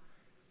brown,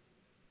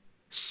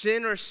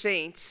 sin or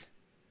saint,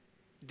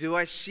 do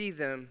I see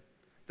them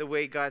the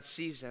way God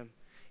sees them?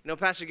 You know,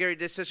 Pastor Gary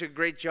did such a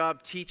great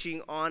job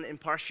teaching on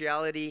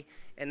impartiality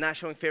and not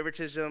showing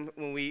favoritism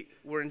when we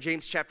were in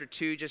James chapter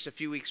 2 just a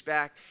few weeks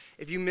back.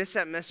 If you missed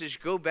that message,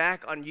 go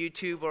back on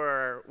YouTube or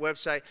our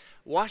website.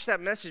 Watch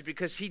that message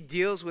because he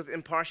deals with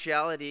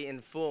impartiality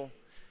in full.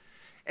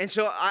 And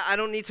so I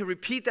don't need to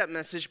repeat that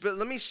message, but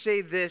let me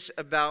say this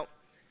about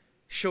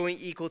showing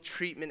equal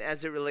treatment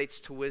as it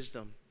relates to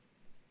wisdom.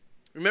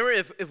 Remember,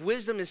 if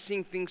wisdom is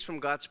seeing things from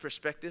God's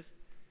perspective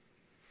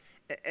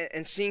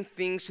and seeing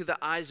things through the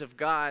eyes of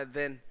God,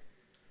 then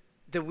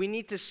we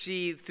need to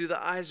see through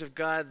the eyes of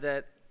God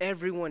that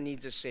everyone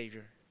needs a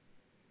Savior,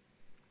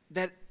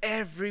 that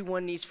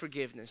everyone needs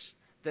forgiveness,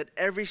 that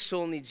every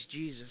soul needs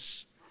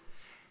Jesus.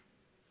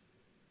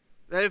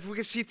 That if we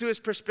can see through his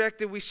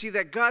perspective, we see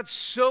that God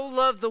so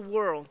loved the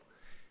world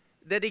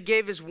that he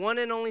gave his one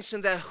and only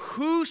Son, that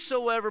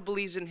whosoever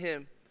believes in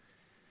him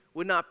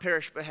would not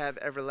perish but have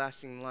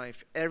everlasting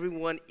life.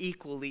 Everyone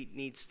equally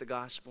needs the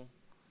gospel.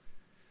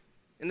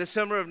 In the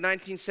summer of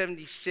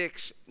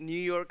 1976, New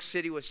York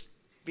City was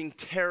being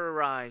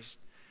terrorized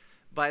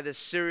by this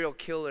serial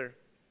killer.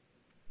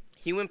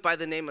 He went by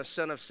the name of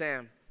Son of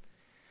Sam.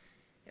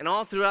 And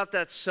all throughout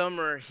that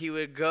summer, he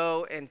would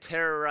go and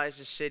terrorize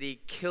the city,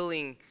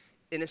 killing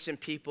innocent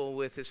people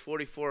with his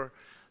 .44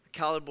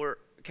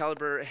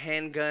 caliber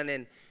handgun.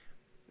 And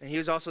he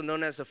was also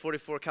known as the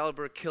 .44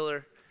 caliber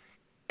killer.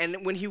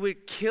 And when he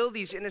would kill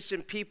these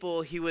innocent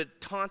people, he would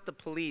taunt the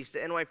police, the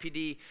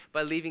NYPD,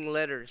 by leaving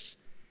letters,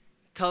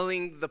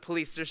 telling the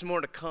police, there's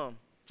more to come.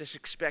 Just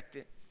expect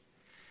it.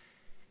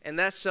 And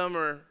that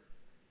summer,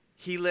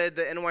 he led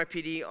the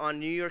NYPD on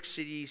New York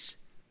City's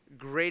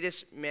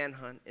greatest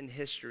manhunt in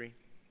history.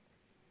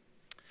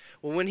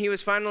 Well, when he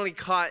was finally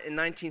caught in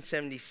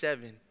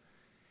 1977,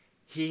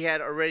 he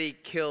had already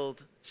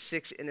killed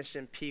 6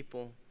 innocent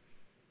people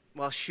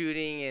while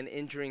shooting and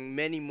injuring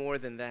many more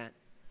than that.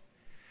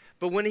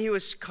 But when he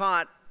was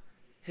caught,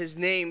 his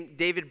name,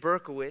 David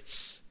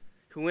Berkowitz,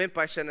 who went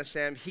by Son of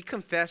Sam, he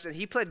confessed and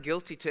he pled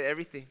guilty to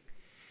everything.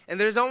 And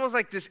there's almost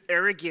like this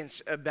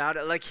arrogance about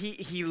it. Like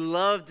he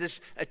loved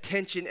this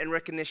attention and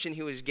recognition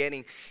he was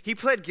getting. He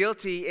pled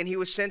guilty and he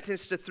was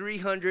sentenced to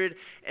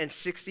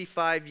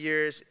 365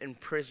 years in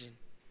prison.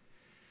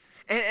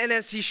 And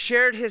as he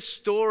shared his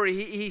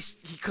story, he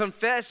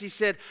confessed, he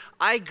said,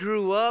 I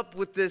grew up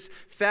with this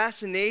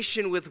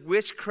fascination with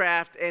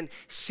witchcraft and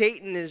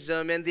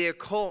Satanism and the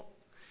occult.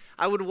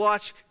 I would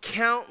watch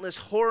countless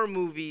horror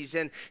movies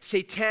and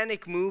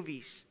satanic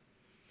movies.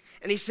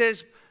 And he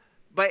says,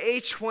 by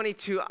age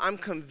 22, I'm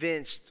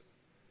convinced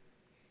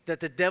that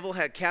the devil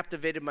had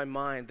captivated my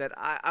mind, that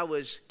I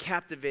was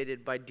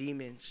captivated by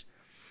demons.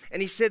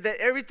 And he said that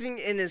everything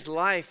in his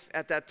life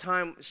at that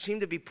time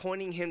seemed to be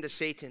pointing him to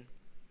Satan.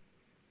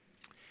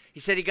 He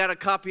said he got a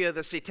copy of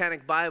the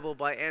Satanic Bible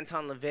by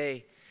Anton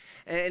LaVey,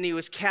 and he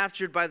was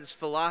captured by this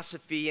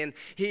philosophy, and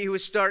he would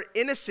start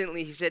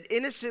innocently, he said,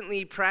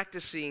 innocently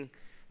practicing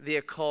the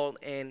occult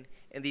and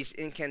these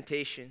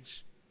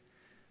incantations.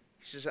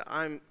 He says,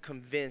 I'm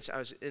convinced I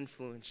was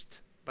influenced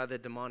by the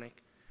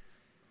demonic.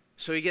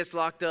 So he gets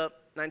locked up,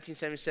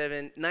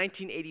 1977,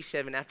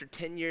 1987, after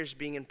 10 years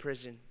being in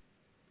prison.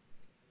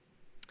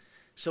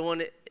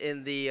 Someone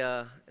in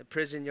the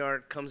prison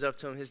yard comes up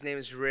to him. His name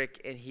is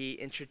Rick, and he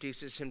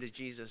introduces him to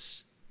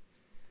Jesus.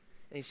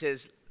 And he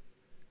says,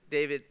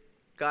 David,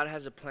 God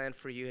has a plan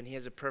for you, and he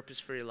has a purpose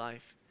for your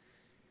life.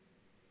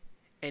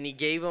 And he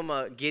gave him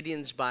a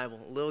Gideon's Bible,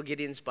 a little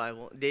Gideon's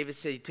Bible. David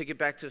said he took it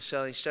back to his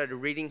cell, and he started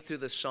reading through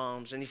the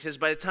Psalms. And he says,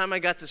 by the time I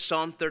got to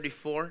Psalm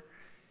 34,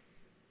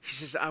 he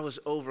says, I was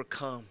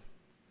overcome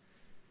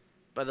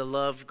by the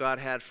love God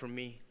had for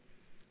me.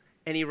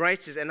 And he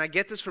writes this, and I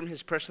get this from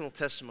his personal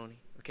testimony,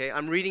 okay?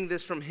 I'm reading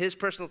this from his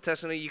personal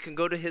testimony. You can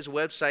go to his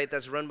website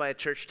that's run by a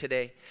church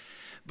today.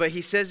 But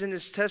he says in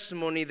his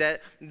testimony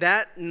that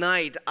that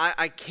night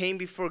I came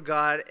before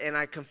God and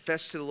I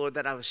confessed to the Lord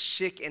that I was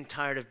sick and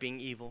tired of being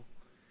evil.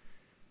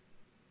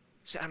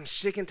 He said, I'm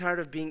sick and tired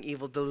of being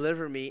evil.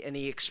 Deliver me. And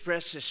he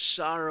expressed his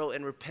sorrow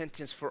and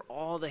repentance for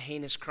all the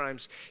heinous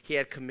crimes he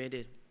had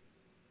committed.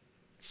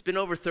 It's been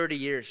over 30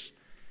 years.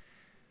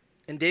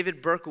 And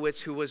David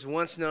Berkowitz, who was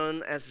once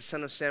known as the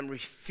Son of Sam,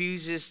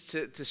 refuses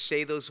to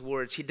say those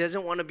words. He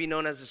doesn't want to be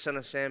known as the Son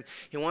of Sam.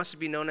 He wants to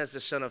be known as the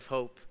Son of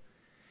Hope.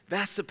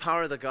 That's the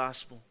power of the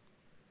gospel.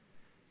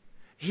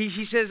 He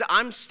says,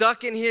 I'm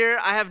stuck in here.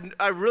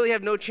 I really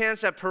have no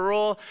chance at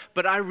parole,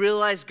 but I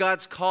realize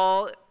God's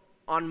call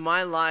on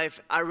my life.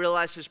 I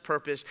realize his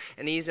purpose,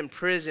 and he's in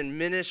prison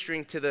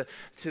ministering to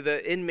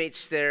the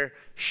inmates there,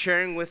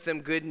 sharing with them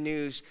good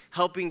news,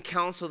 helping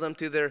counsel them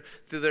through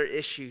their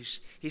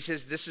issues. He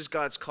says, this is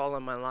God's call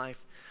on my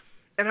life.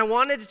 And I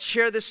wanted to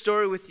share this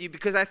story with you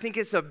because I think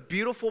it's a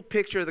beautiful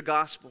picture of the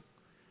gospel.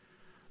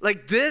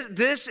 Like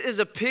this is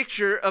a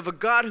picture of a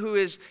God who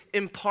is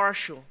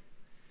impartial.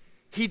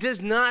 He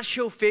does not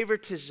show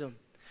favoritism.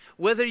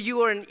 Whether you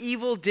are an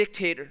evil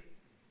dictator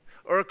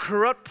or a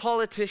corrupt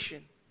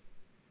politician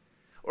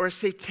or a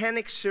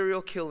satanic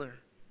serial killer,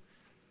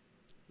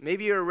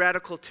 maybe you're a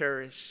radical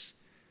terrorist,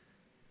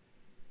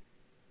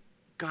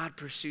 God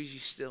pursues you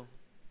still.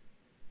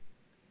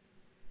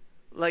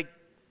 Like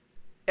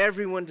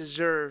everyone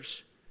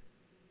deserves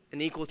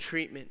an equal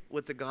treatment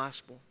with the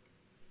gospel.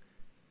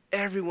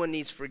 Everyone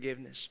needs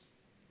forgiveness.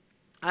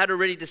 I had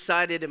already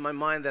decided in my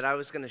mind that I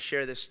was going to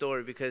share this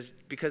story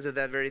because of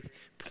that very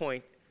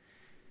point.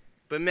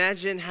 But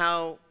imagine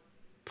how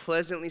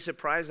pleasantly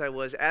surprised I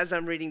was as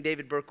I'm reading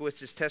David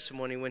Berkowitz's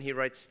testimony when he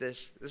writes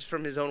this. This is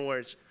from his own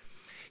words.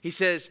 He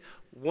says,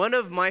 one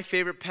of my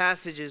favorite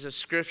passages of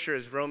Scripture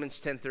is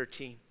Romans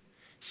 10:13. It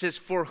says,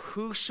 for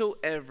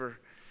whosoever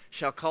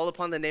shall call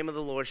upon the name of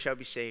the Lord shall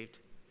be saved.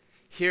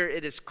 Here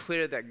it is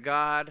clear that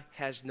God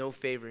has no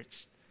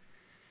favorites.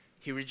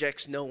 He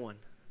rejects no one,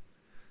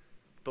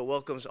 but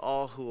welcomes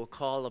all who will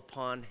call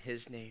upon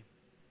his name.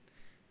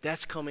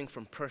 That's coming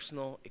from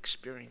personal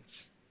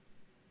experience.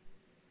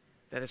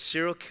 That a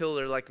serial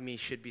killer like me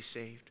should be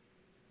saved.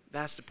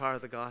 That's the power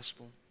of the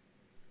gospel.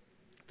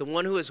 The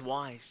one who is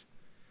wise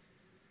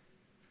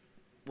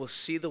will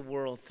see the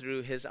world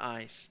through his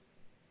eyes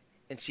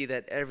and see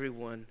that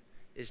everyone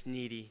is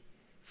needy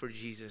for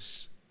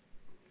Jesus.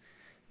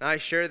 Now, I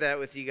share that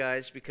with you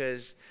guys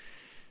because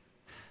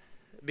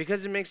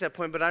it makes that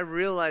point, but I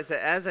realize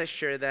that as I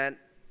share that,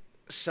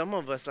 some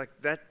of us, like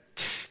that,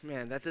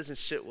 man, that doesn't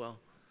sit well.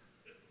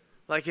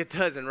 Like it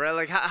doesn't, right?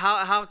 Like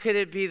how could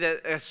it be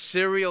that a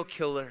serial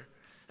killer,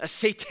 a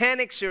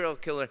satanic serial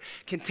killer,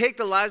 can take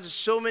the lives of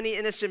so many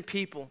innocent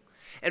people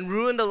and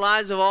ruin the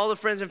lives of all the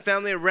friends and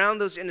family around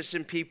those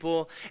innocent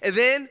people, and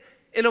then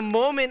in a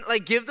moment,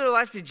 like give their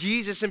life to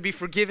Jesus and be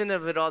forgiven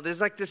of it all?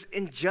 There's like this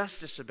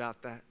injustice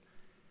about that.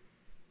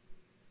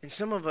 And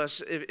some of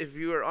us, if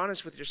you are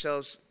honest with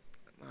yourselves,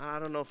 I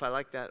don't know if I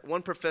like that.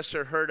 One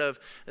professor heard of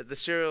the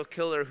serial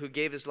killer who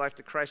gave his life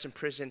to Christ in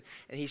prison,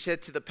 and he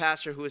said to the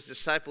pastor who was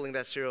discipling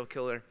that serial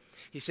killer,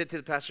 he said to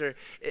the pastor,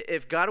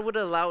 if God would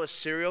allow a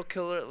serial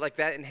killer like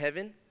that in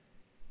heaven,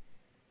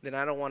 then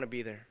I don't want to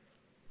be there.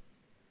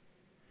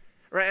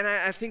 Right, and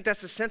I think that's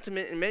the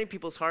sentiment in many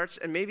people's hearts,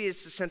 and maybe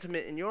it's the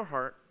sentiment in your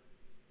heart.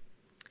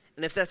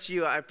 And if that's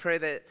you, I pray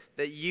that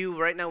you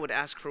right now would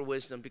ask for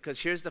wisdom, because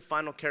here's the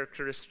final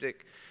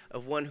characteristic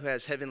of one who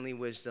has heavenly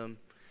wisdom.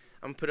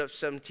 I'm going to put up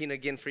 17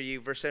 again for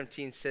you. Verse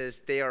 17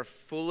 says, they are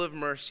full of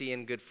mercy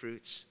and good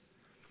fruits.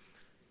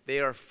 They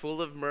are full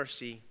of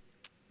mercy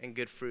and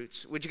good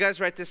fruits. Would you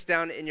guys write this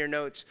down in your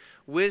notes?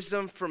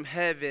 Wisdom from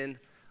heaven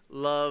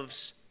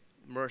loves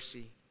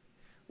mercy.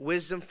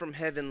 Wisdom from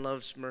heaven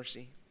loves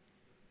mercy.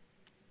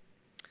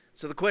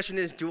 So the question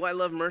is, do I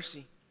love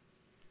mercy?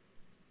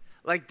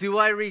 Like, do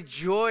I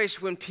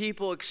rejoice when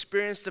people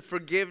experience the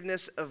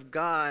forgiveness of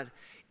God,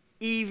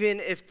 even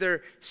if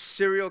they're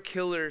serial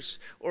killers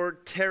or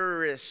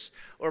terrorists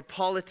or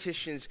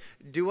politicians?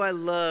 Do I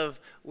love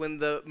when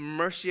the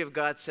mercy of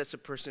God sets a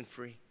person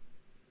free?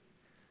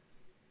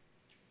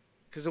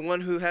 Because the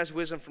one who has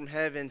wisdom from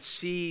heaven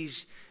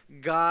sees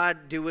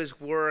God do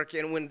his work,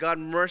 and when God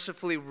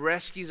mercifully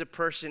rescues a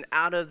person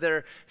out of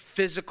their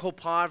physical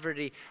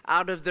poverty,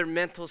 out of their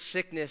mental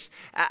sickness,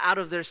 out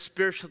of their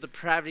spiritual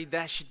depravity,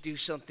 that should do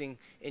something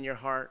in your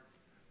heart.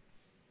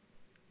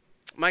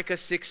 Micah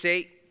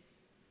 6:8,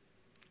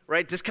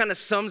 right? This kind of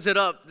sums it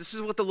up. This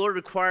is what the Lord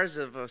requires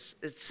of us.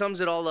 It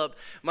sums it all up.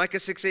 Micah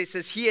 6:8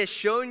 says, he has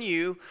shown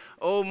you,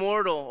 O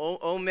mortal,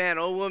 O man,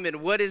 O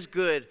woman, what is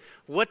good.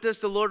 What does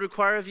the Lord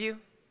require of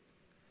you?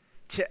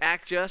 To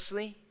act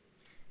justly,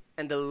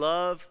 and to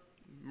love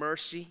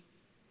mercy,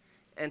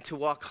 and to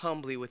walk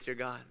humbly with your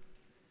God.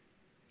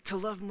 To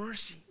love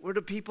mercy. We're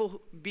to be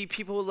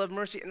people who love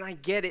mercy. And I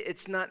get it.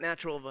 It's not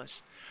natural of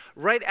us.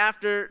 Right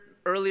after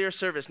earlier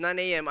service, 9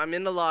 a.m., I'm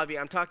in the lobby.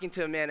 I'm talking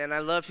to a man, and I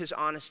love his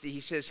honesty.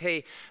 He says,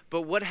 hey,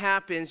 but what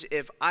happens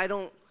if I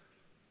don't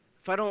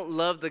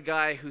love the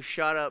guy who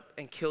shot up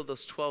and killed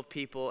those 12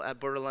 people at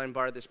Borderline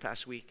Bar this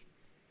past week?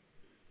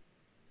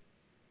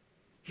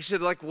 He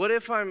said, like, what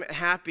if I'm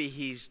happy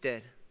he's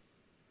dead?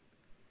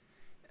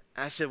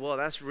 I said, well,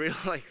 that's real.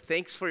 Like,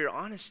 thanks for your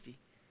honesty.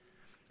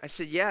 I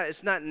said, yeah,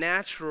 it's not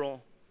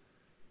natural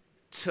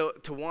to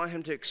want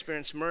him to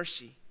experience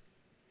mercy.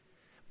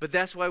 But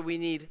that's why we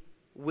need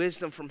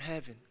wisdom from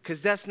heaven,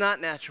 because that's not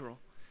natural.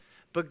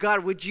 But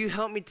God, would you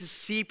help me to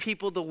see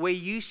people the way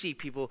you see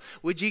people?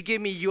 Would you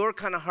give me your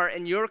kind of heart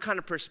and your kind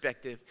of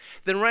perspective?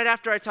 Then right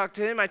after I talked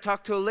to him, I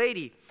talked to a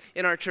lady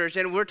in our church,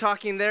 and we're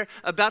talking there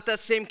about that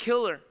same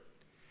killer.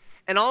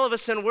 And all of a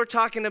sudden, we're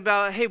talking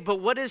about, hey, but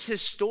what is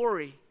his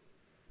story?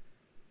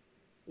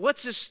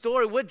 What's his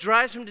story? What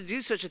drives him to do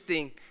such a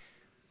thing?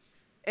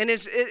 And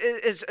it's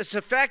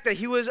a fact that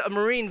he was a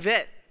Marine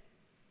vet.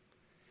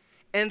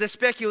 And the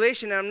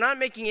speculation, and I'm not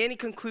making any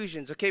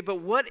conclusions, okay,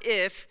 but what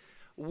if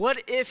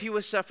he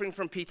was suffering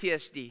from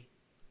PTSD?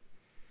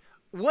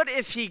 What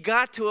if he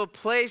got to a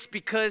place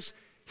because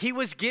he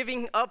was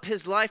giving up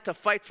his life to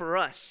fight for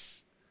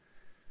us?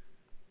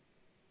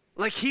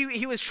 Like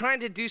he was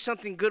trying to do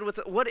something good with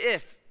it. What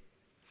if?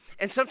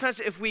 And sometimes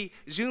if we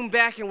zoom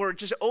back and we're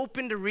just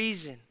open to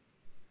reason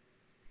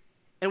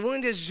and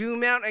willing to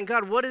zoom out and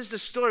God, what is the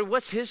story?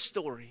 What's his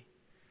story?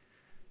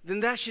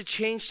 Then that should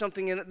change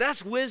something in it.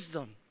 That's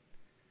wisdom.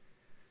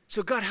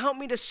 So God, help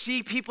me to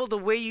see people the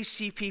way you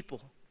see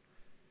people.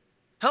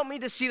 Help me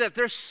to see that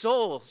there's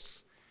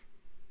souls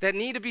that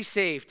need to be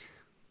saved,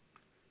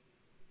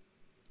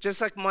 just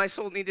like my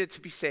soul needed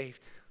to be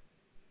saved.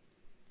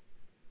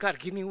 God,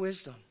 give me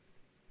wisdom.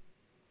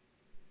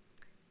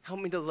 Help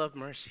me to love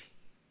mercy.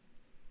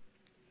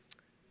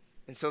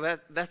 And so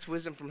that's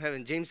wisdom from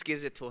heaven. James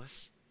gives it to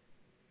us.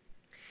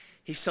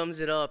 He sums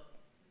it up.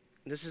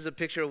 This is a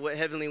picture of what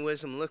heavenly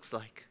wisdom looks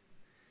like.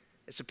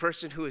 It's a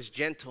person who is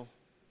gentle.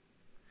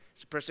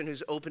 It's a person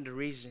who's open to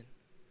reason.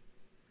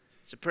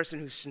 It's a person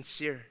who's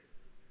sincere.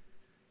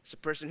 It's a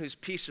person who's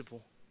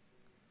peaceable.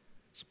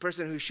 It's a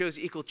person who shows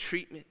equal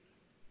treatment.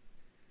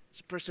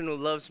 It's a person who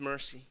loves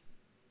mercy.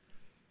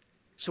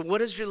 So what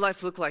does your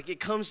life look like? It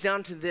comes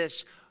down to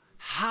this.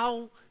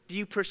 How do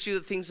you pursue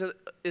the things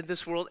in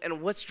this world,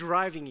 and what's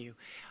driving you?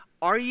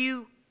 Are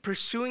you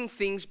pursuing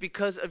things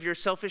because of your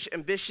selfish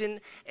ambition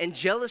and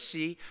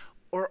jealousy,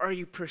 or are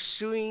you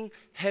pursuing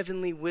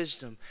heavenly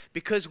wisdom?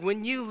 Because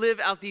when you live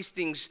out these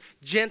things,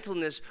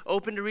 gentleness,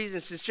 open to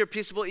reason, sincere,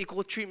 peaceable,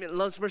 equal treatment,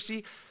 loves,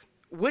 mercy,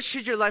 what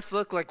should your life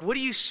look like? What do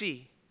you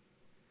see?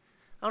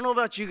 I don't know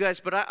about you guys,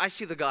 but I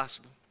see the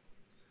gospel.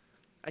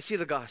 I see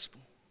the gospel.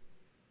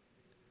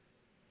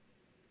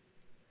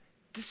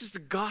 This is the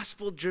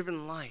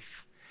gospel-driven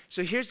life.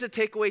 So here's the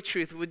takeaway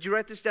truth. Would you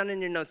write this down in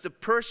your notes? The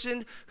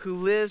person who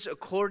lives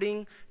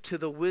according to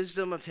the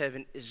wisdom of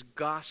heaven is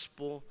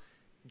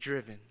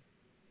gospel-driven.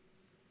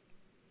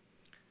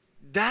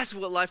 That's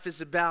what life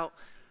is about.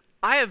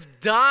 I have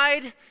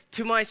died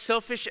to my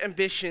selfish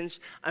ambitions.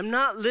 I'm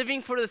not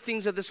living for the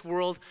things of this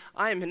world.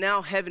 I am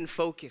now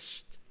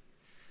heaven-focused.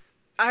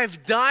 I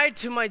have died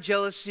to my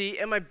jealousy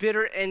and my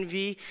bitter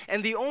envy,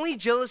 and the only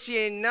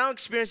jealousy I now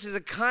experience is a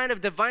kind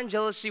of divine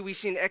jealousy we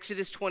see in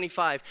Exodus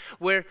 25,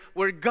 where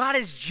God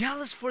is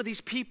jealous for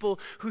these people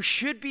who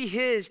should be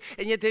His,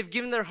 and yet they've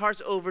given their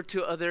hearts over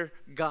to other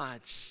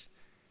gods.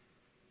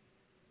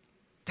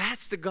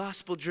 That's the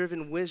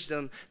gospel-driven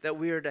wisdom that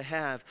we are to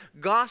have.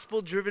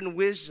 Gospel-driven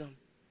wisdom.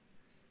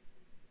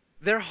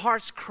 Their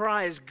heart's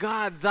cry is,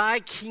 God, thy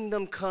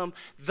kingdom come,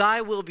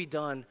 thy will be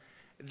done.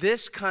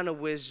 This kind of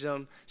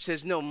wisdom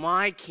says, no,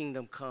 my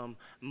kingdom come,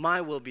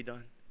 my will be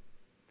done.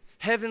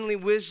 Heavenly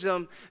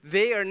wisdom,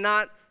 they are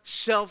not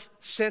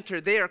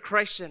self-centered, they are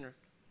Christ-centered.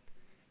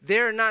 They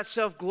are not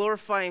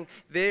self-glorifying,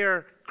 they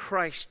are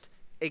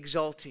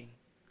Christ-exalting.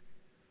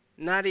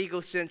 Not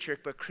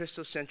egocentric, but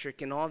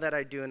Christocentric in all that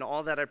I do and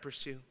all that I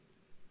pursue.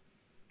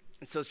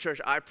 And so, church,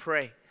 I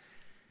pray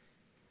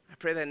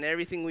that in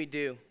everything we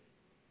do,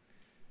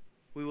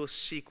 we will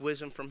seek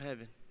wisdom from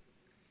heaven.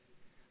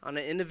 On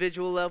an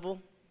individual level,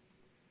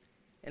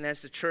 and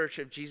as the church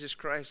of Jesus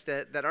Christ,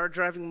 that our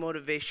driving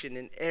motivation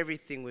in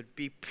everything would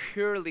be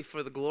purely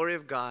for the glory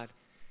of God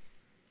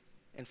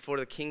and for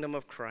the kingdom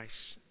of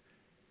Christ.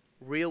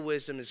 Real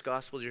wisdom is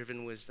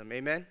gospel-driven wisdom.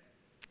 Amen?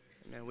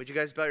 Amen. Would you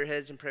guys bow your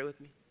heads and pray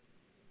with me?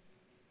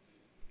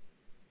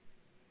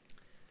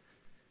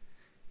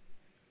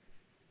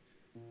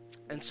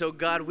 And so,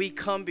 God, we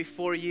come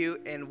before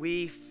you, and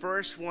we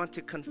first want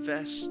to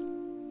confess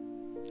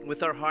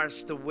with our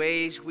hearts the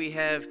ways we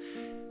have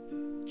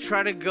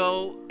tried to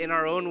go in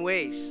our own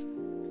ways.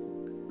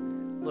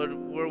 Lord,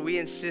 where we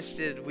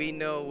insisted we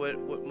know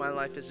what my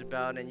life is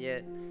about, and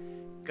yet,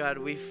 God,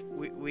 we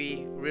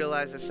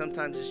realize that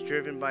sometimes it's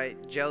driven by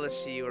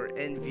jealousy or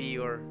envy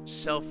or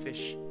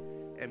selfish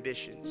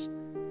ambitions.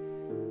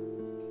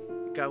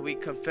 God, we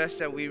confess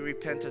that we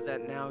repent of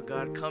that now.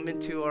 God, come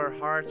into our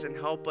hearts and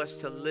help us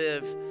to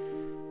live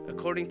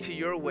according to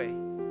your way.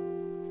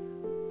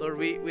 Lord,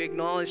 we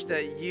acknowledge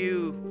that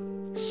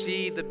you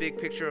see the big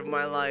picture of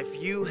my life.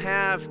 You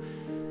have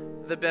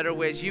the better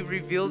ways. You've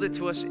revealed it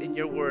to us in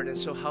your word, and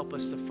so help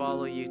us to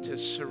follow you, to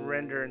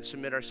surrender and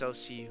submit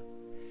ourselves to you.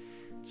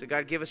 So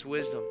God, give us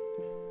wisdom.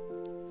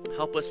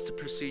 Help us to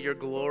pursue your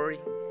glory,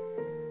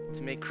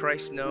 to make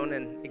Christ known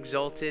and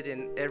exalted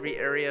in every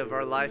area of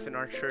our life and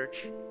our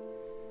church.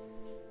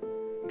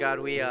 God,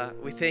 we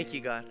thank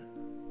you, God.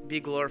 Be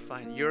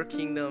glorified. Your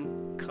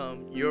kingdom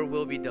come. Your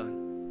will be done.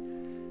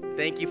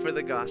 Thank you for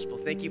the gospel.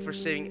 Thank you for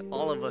saving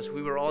all of us.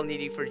 We were all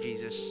needing for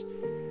Jesus.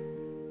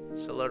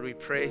 So, Lord, we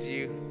praise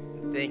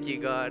you. Thank you,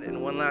 God.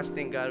 And one last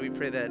thing, God, we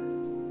pray that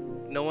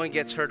no one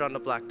gets hurt on the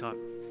blacktop.